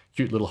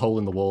cute little hole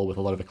in the wall with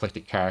a lot of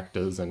eclectic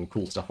characters and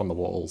cool stuff on the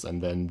walls,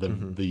 and then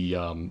the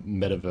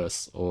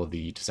metaverse or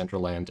the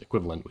Decentraland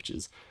equivalent, which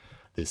is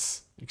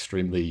this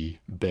extremely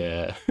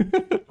bare,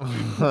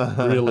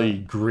 really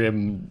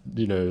grim,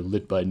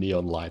 lit by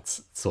neon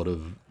lights sort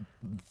of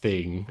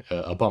thing,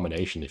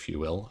 abomination, if you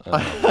will.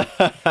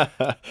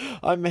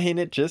 I mean,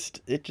 it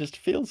just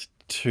feels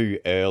too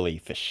early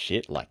for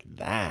shit like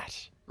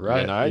that. You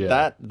Right? know,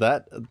 Yeah,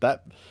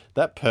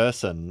 that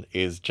person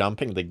is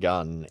jumping the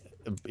gun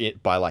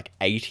by like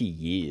 80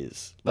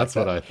 years. Like that's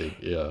what I think.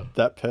 Yeah,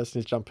 that person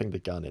is jumping the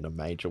gun in a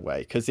major way.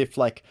 Because if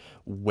like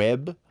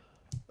web,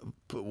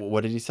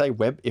 what did you say?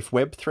 If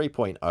Web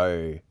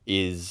 3.0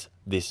 is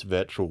this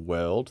virtual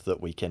world that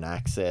we can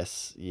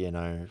access,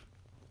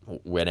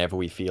 whenever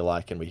we feel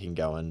like, and we can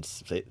go and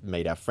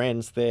meet our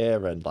friends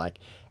there and like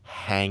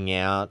hang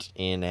out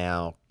in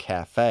our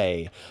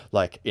cafe,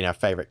 like in our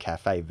favorite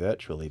cafe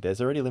virtually, there's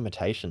already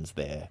limitations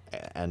there.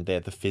 And they're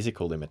the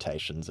physical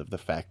limitations of the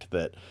fact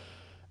that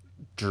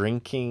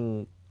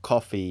drinking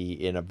coffee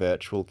in a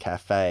virtual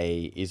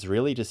cafe is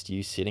really just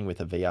you sitting with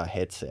a VR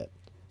headset.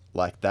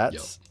 Like yep,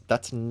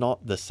 that's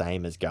not the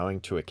same as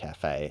going to a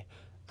cafe.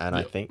 And I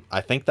yep, think I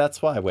think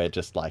that's why we're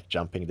just like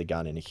jumping the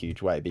gun in a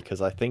huge way,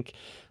 because I think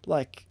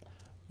like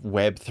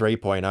Web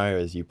 3.0,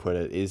 as you put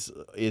it,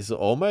 is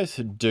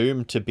almost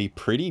doomed to be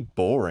pretty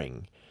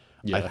boring.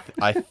 yeah,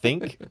 I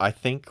think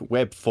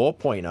Web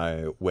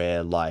 4.0,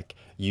 where like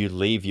you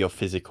leave your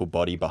physical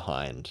body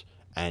behind,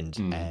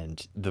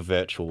 and the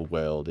virtual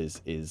world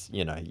is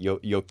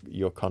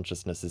your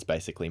consciousness is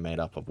basically made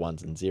up of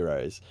ones and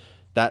zeros.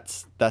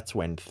 That's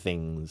when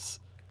things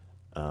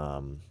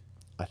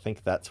I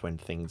think that's when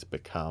things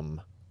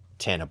become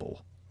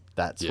tenable.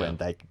 That's yeah,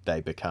 when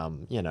they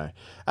become,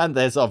 and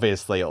there's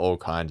obviously all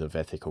kinds of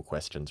ethical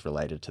questions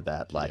related to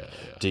that. Like, yeah,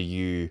 yeah. do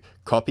you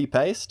copy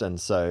paste, and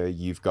so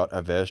you've got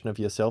a version of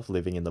yourself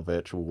living in the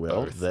virtual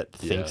world Both. that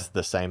Yeah, thinks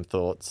the same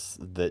thoughts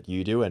that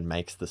you do and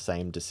makes the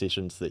same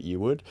decisions that you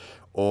would?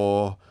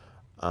 Or,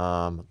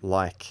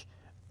 like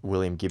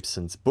William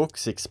Gibson's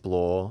books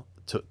explore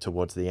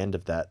towards the end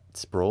of that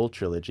Sprawl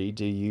trilogy,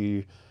 do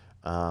you,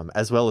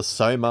 as well as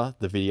Soma,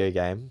 the video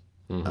game,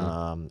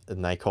 and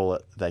they call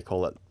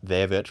it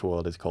their virtual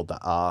world is called the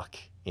Ark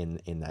in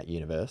that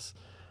universe.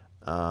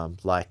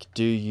 Like,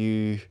 do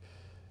you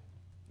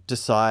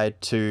decide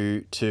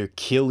to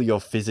kill your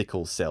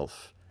physical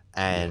self,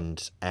 yeah.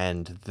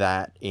 and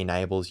that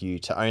enables you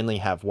to only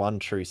have one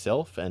true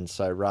self, and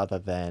so rather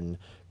than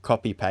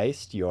copy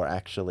paste, you're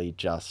actually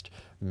just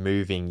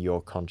moving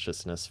your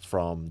consciousness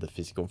from the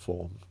physical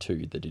form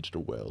to the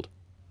digital world.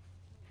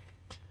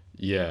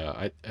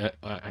 Yeah,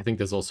 I think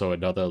there's also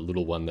another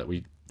little one that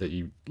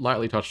you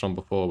lightly touched on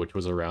before, which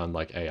was around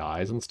like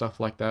AIs and stuff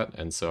like that.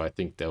 And so I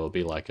think there will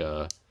be like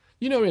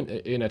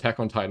in Attack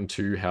on Titan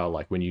 2, how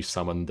like when you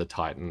summon the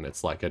Titan,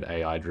 it's like an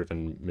AI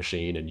driven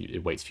machine, and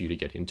it waits for you to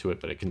get into it,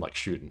 but it can like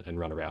shoot and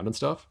run around and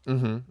stuff.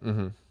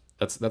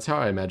 That's how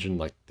I imagine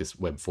like this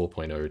Web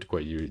 4.0 to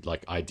quote you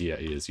like idea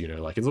is,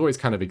 like it's always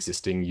kind of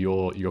existing.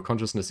 Your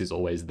consciousness is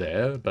always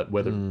there, but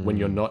whether when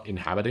you're not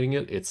inhabiting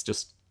it, it's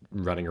just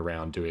running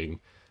around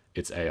doing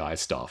its AI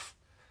stuff.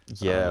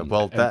 Yeah, Um,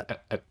 well, and,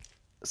 that and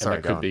And Sorry,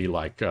 that go could on. be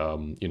like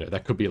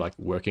that could be like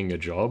working a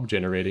job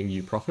generating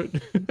you profit.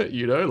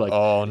 Like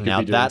Oh, it could now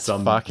be doing that's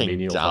some fucking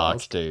menial dark,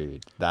 task.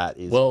 dude. That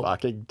is Well,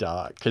 fucking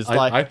dark. Because, I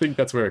like, think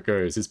that's where it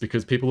goes, is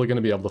because people are going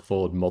to be able to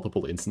afford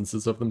multiple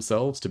instances of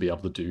themselves to be able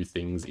to do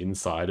things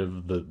inside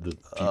of the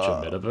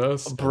future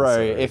metaverse. And bro,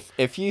 so,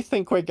 if you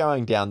think we're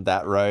going down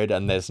that road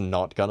and there's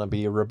not gonna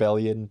be a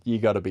rebellion, you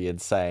gotta be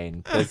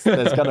insane.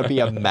 There's gonna be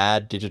a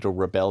mad digital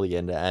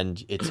rebellion,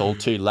 and it's all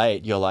too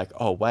late. You're like,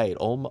 oh wait,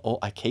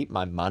 I keep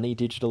my money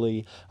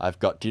digitally. I've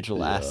got digital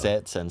yeah,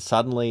 assets, and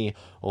suddenly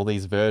all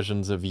these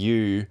versions of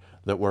you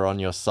that were on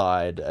your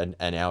side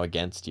are now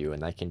against you,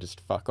 and they can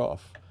just fuck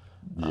off.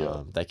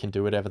 yeah. They can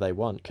do whatever they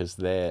want because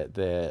they're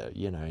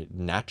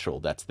natural.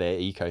 That's their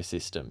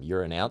ecosystem.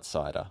 You're an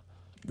outsider.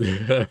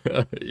 Yeah,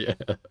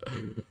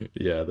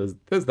 yeah.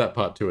 There's that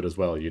part to it as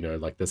well.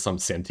 Like there's some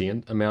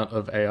sentient amount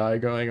of AI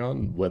going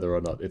on, whether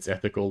or not it's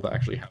ethical to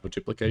actually have a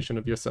duplication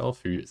of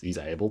yourself who is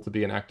able to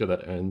be an actor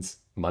that earns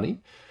money.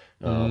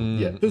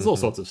 Yeah, there's all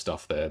Mm-hmm. sorts of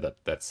stuff there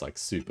that's like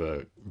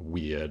super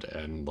weird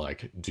and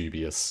like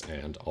dubious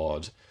and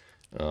odd.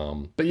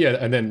 But yeah,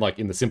 and then like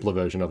in the simpler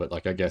version of it,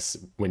 like I guess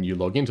when you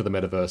log into the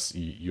metaverse,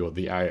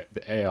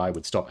 the AI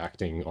would stop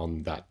acting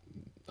on that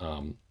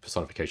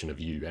personification of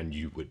you, and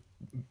you would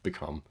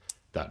become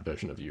that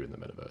version of you in the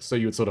metaverse. So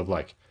you would sort of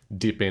like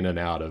dip in and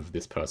out of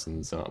this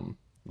person's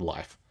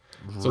life.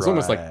 So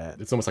Right.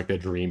 it's almost like they're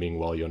dreaming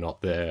while you're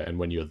not there, and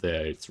when you're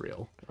there, it's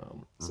real.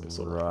 So it's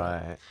sort of like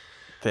that. Right.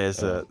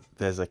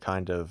 There's a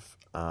kind of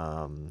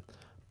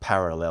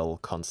parallel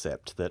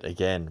concept that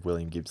again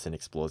William Gibson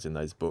explores in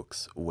those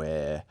books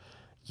where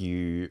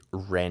you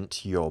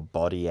rent your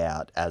body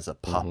out as a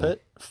Hmm.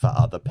 puppet for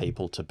other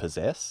people to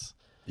possess.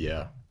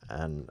 Yeah.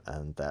 And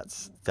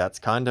that's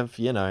kind of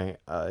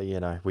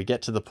we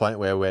get to the point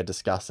where we're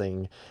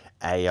discussing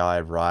AI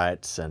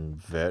rights and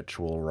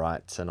virtual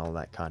rights and all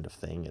that kind of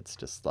thing. It's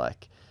just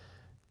like,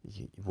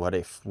 what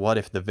if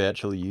the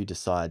virtual you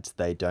decides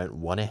they don't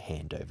want to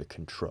hand over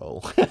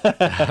control?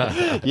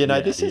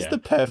 Yeah, This is yeah. the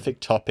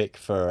perfect topic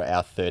for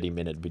our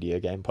 30-minute video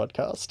game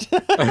podcast.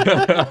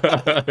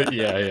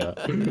 Yeah, yeah.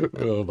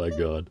 Oh my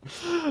god.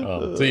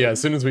 So yeah,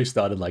 as soon as we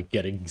started like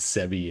getting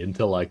semi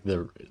into like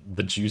the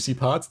juicy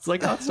parts, it's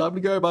like, oh, it's time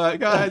to go, bye,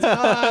 guys,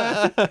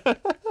 bye.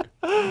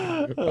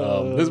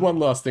 There's one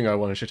last thing I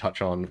wanted to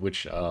touch on,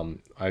 which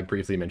I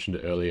briefly mentioned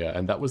earlier,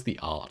 and that was the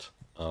art.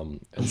 And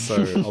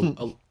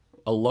so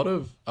a lot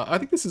of I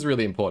think this is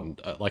really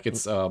important. Like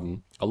it's a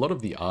lot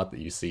of the art that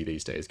you see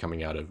these days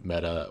coming out of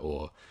Meta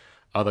or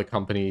other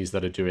companies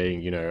that are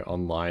doing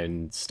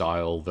online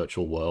style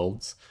virtual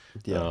worlds,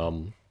 Yep.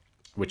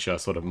 which are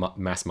sort of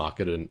mass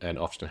marketed and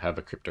often have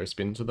a crypto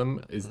spin to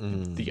them. Is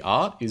Mm. the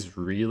art is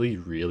really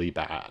really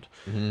bad,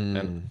 and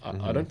Mm. I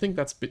Mm-hmm. don't think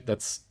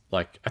that's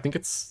like, I think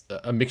it's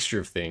a mixture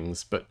of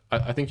things, but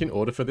I think in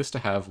order for this to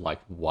have like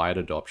wide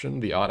adoption,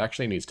 the art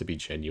actually needs to be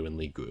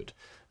genuinely good,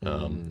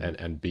 Mm.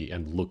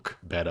 and look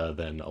better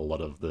than a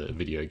lot of the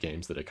video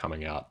games that are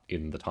coming out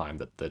in the time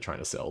that they're trying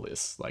to sell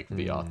this like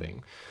VR Mm.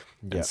 thing.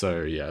 And Yep.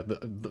 so yeah,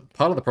 the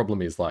part of the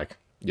problem is like,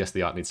 yes,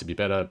 the art needs to be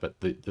better, but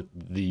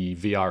the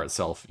VR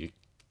itself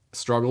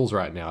struggles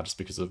right now just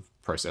because of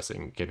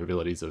processing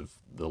capabilities of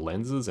the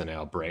lenses and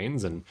our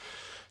brains. And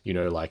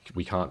like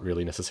we can't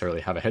really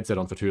necessarily have a headset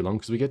on for too long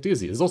because we get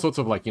dizzy. There's all sorts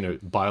of like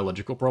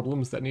biological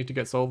problems that need to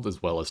get solved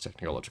as well as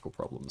technological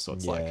problems. So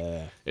it's like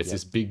Yeah. it's Yep.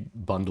 this big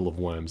bundle of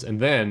worms. And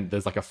then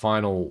there's like a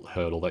final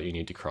hurdle that you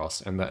need to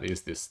cross, and that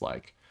is this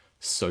like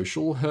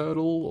social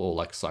hurdle or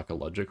like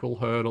psychological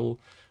hurdle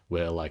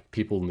where like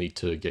people need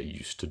to get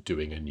used to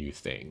doing a new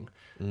thing.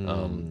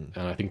 Mm.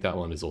 And I think that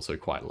one is also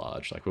quite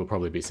large. Like we'll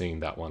probably be seeing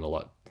that one a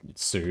lot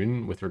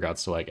soon with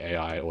regards to like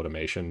AI,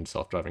 automation,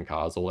 self-driving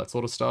cars, all that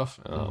sort of stuff.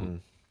 Mm-hmm.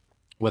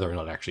 Whether or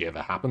not it actually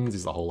ever happens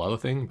is a whole other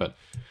thing. But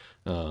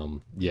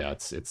yeah,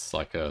 it's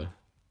like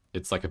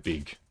a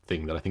big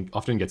thing that I think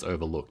often gets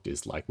overlooked.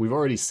 Is like we've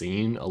already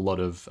seen a lot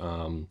of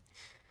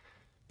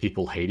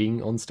people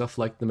hating on stuff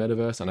like the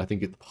metaverse, and I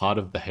think part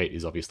of the hate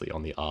is obviously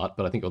on the art,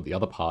 but I think the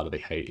other part of the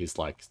hate is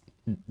like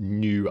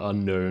new,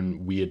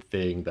 unknown, weird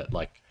thing that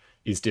like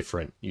is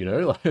different,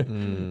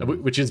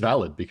 Mm. which is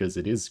valid because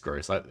it is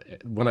gross.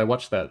 When I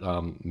watched that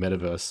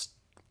metaverse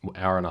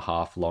hour and a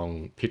half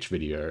long pitch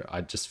video, I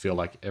just feel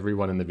like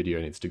everyone in the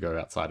video needs to go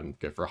outside and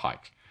go for a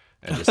hike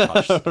and just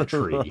touch a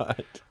tree.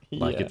 Right.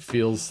 Like Yeah. it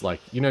feels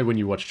like, when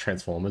you watch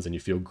Transformers and you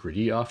feel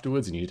gritty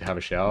afterwards and you need to have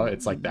a shower,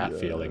 it's like that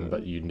feeling, Yeah.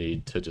 but you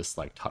need to just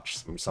like touch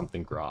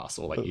something grass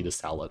or like eat a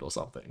salad or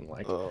something.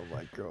 Like, Oh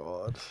my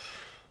god.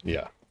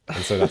 yeah.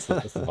 And so that's the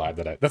vibe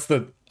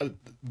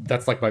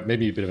that's like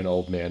maybe a bit of an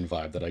old man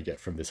vibe that I get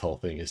from this whole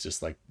thing, is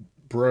just like,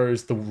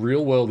 bros, the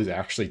real world is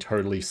actually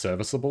totally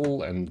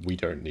serviceable and we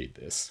don't need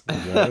this.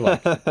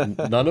 Like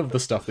none of the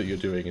stuff that you're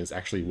doing is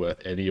actually worth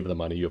any of the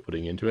money you're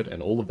putting into it,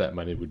 and all of that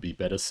money would be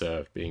better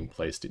served being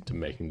placed into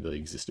making the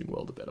existing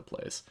world a better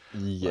place.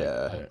 Like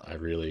Yeah. I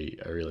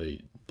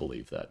really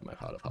believe that in my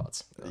heart of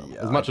hearts.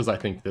 Yeah. As much as I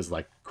think there's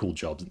like cool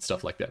jobs and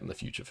stuff like that in the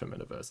future for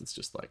metaverse, it's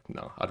just like,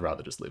 no, I'd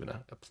rather just live in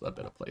a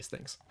better place.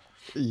 Thanks.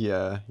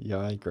 Yeah,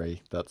 I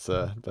agree. That's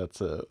a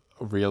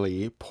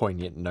really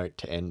poignant note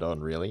to end on,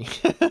 really.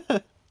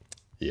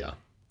 Yeah,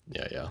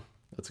 yeah.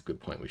 That's a good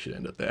point. We should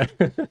end it there.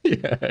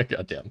 Yeah,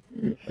 goddamn.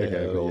 Okay,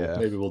 Hell well, yeah.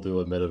 maybe we'll do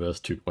a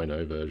Metaverse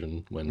 2.0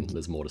 version when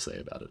there's more to say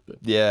about it. But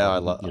Yeah, like, I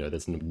love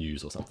there's some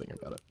news or something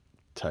about it.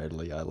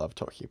 totally. I love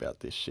talking about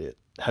this shit.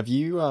 Have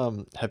you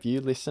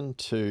listened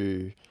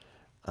to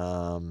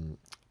um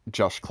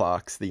Josh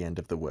Clark's The End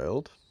of the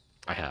World?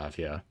 I have,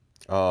 yeah.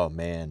 Oh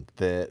man,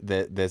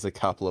 there's a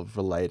couple of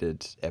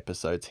related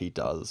episodes he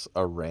does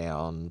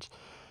around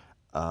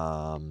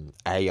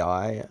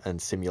AI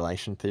and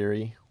simulation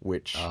theory,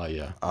 which Oh,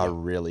 yeah, are yeah,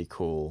 really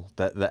cool.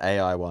 The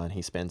AI one,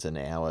 he spends an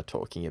hour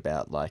talking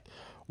about like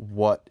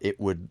what it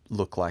would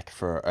look like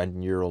for a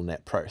neural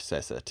net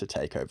processor to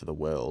take over the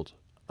world.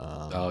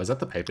 Oh, is that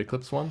the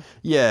paperclips one?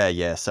 Yeah,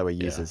 yeah. So he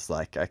Yeah. uses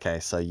like, okay,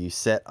 so you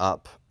set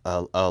up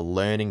a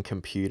learning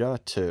computer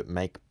to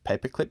make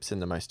paperclips in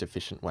the most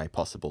efficient way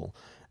possible.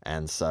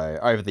 And so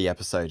over the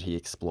episode, he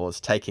explores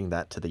taking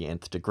that to the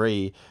nth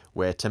degree,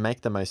 where to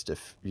make the most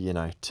of,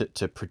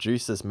 to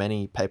produce as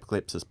many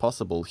paperclips as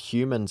possible,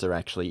 humans are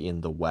actually in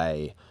the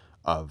way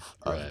of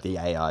Right. the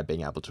AI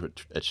being able to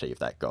achieve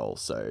that goal.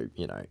 So,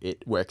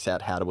 it works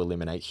out how to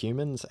eliminate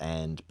humans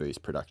and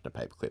boost production of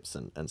paperclips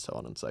and so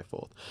on and so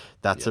forth.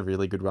 That's Yeah. a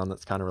really good one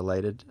that's kind of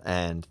related.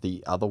 And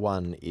the other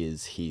one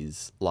is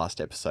his last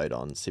episode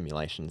on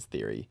simulations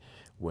theory,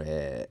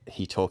 where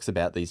he talks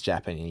about these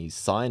Japanese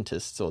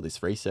scientists or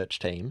this research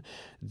team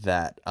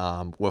that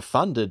were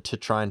funded to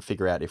try and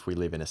figure out if we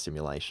live in a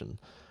simulation.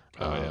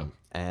 Oh, yeah.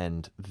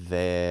 And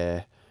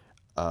their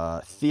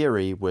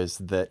theory was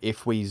that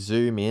if we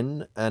zoom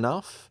in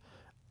enough,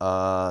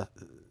 uh,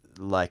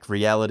 like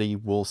reality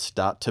will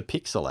start to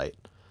pixelate.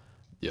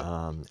 Yep.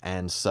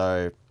 And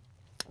so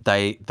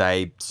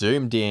they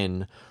zoomed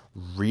in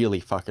really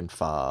fucking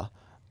far.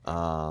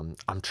 I'm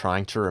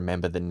trying to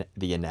remember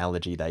the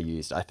analogy they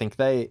used. I think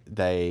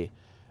they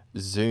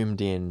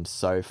zoomed in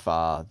so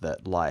far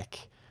that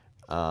like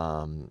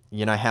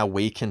you know how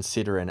we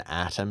consider an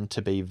atom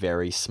to be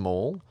very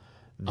small.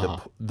 Uh-huh.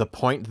 The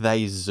point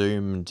they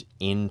zoomed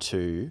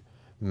into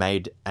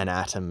made an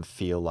atom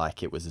feel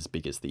like it was as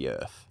big as the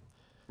Earth.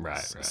 Right,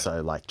 right.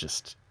 So like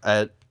just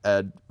a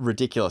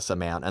ridiculous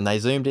amount, and they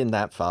zoomed in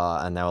that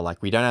far, and they were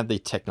like, we don't have the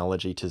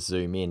technology to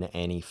zoom in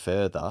any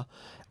further,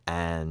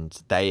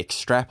 and they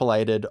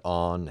extrapolated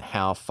on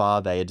how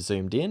far they had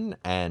zoomed in,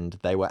 and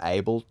they were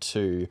able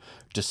to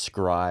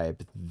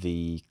describe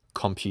the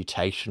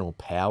computational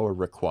power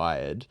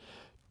required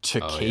to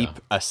Oh, yeah. keep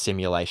a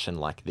simulation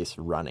like this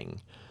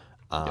running.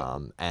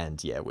 Yep.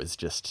 And yeah, it was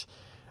just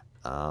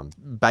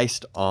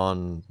based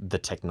on the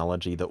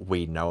technology that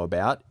we know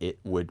about, it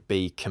would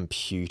be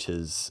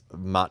computers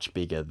much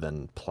bigger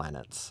than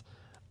planets,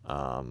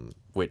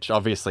 which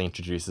obviously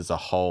introduces a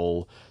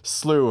whole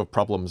slew of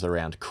problems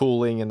around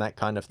cooling and that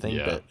kind of thing.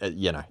 Yeah.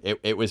 But,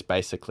 it was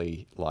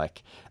basically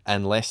like,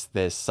 unless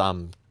there's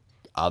some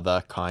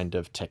other kind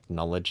of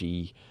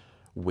technology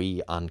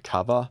we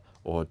uncover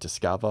or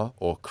discover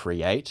or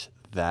create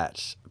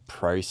that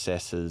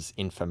processes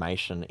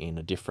information in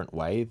a different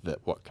way that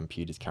what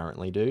computers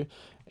currently do,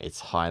 it's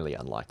highly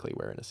unlikely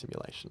we're in a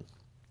simulation.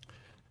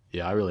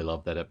 Yeah, I really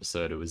loved that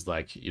episode. It was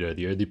like,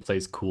 the only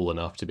place cool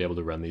enough to be able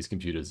to run these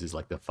computers is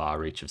like the far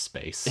reach of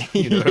space, like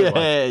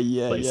Yeah,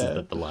 yeah, places yeah.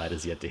 that the light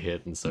has yet to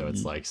hit. And so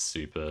it's like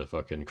super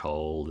fucking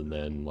cold. And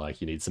then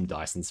like you need some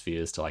Dyson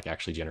spheres to like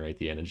actually generate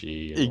the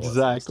energy and all that sort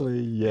of stuff. Exactly.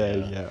 Yeah,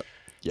 Yeah. yeah.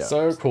 Yeah.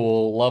 So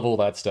cool. Love all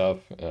that stuff.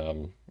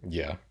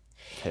 Yeah.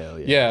 Hell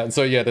yeah. Yeah, and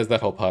so yeah, there's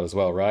that whole part as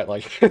well, right?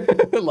 Like,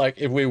 like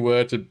if we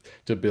were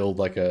to build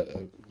like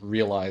a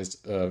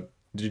realized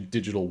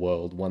digital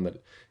world, one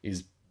that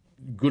is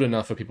good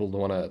enough for people to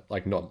want to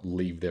like not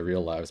leave their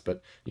real lives,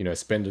 but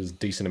spend a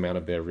decent amount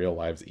of their real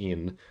lives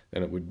in,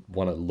 then it would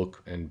want to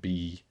look and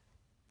be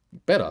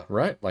better,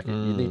 right? Like you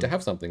need to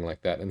have something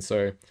like that, and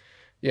so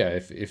yeah,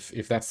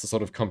 if that's the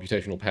sort of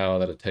computational power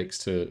that it takes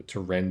to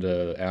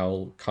render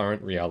our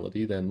current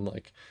reality, then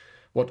like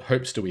what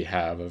hopes do we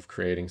have of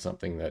creating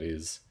something that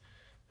is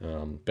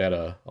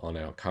better on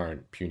our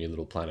current puny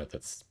little planet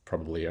that's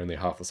probably only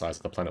half the size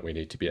of the planet we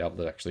need to be able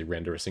to actually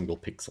render a single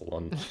pixel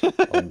on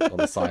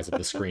the size of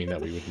the screen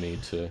that we would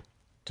need to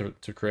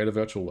create a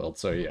virtual world.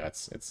 So yeah,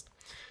 it's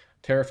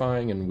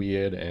terrifying and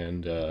weird,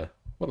 and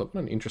what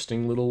an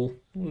interesting little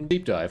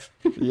deep dive.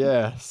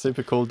 Yeah,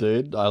 super cool,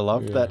 dude. I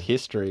loved Yeah. that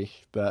history.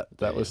 That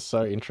was Yeah.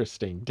 so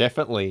interesting.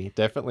 Definitely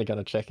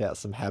gonna check out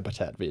some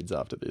habitat vids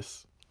after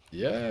this.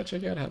 Yeah,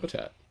 check out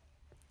Habitat.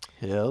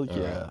 Hell All right.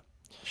 yeah.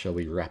 Shall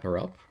we wrap her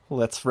up?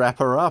 Let's wrap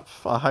her up.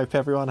 I hope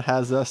everyone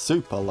has a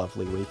super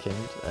lovely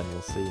weekend, and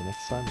we'll see you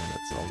next time when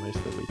it's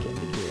almost the weekend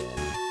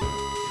again.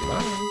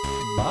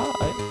 Bye.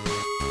 Bye.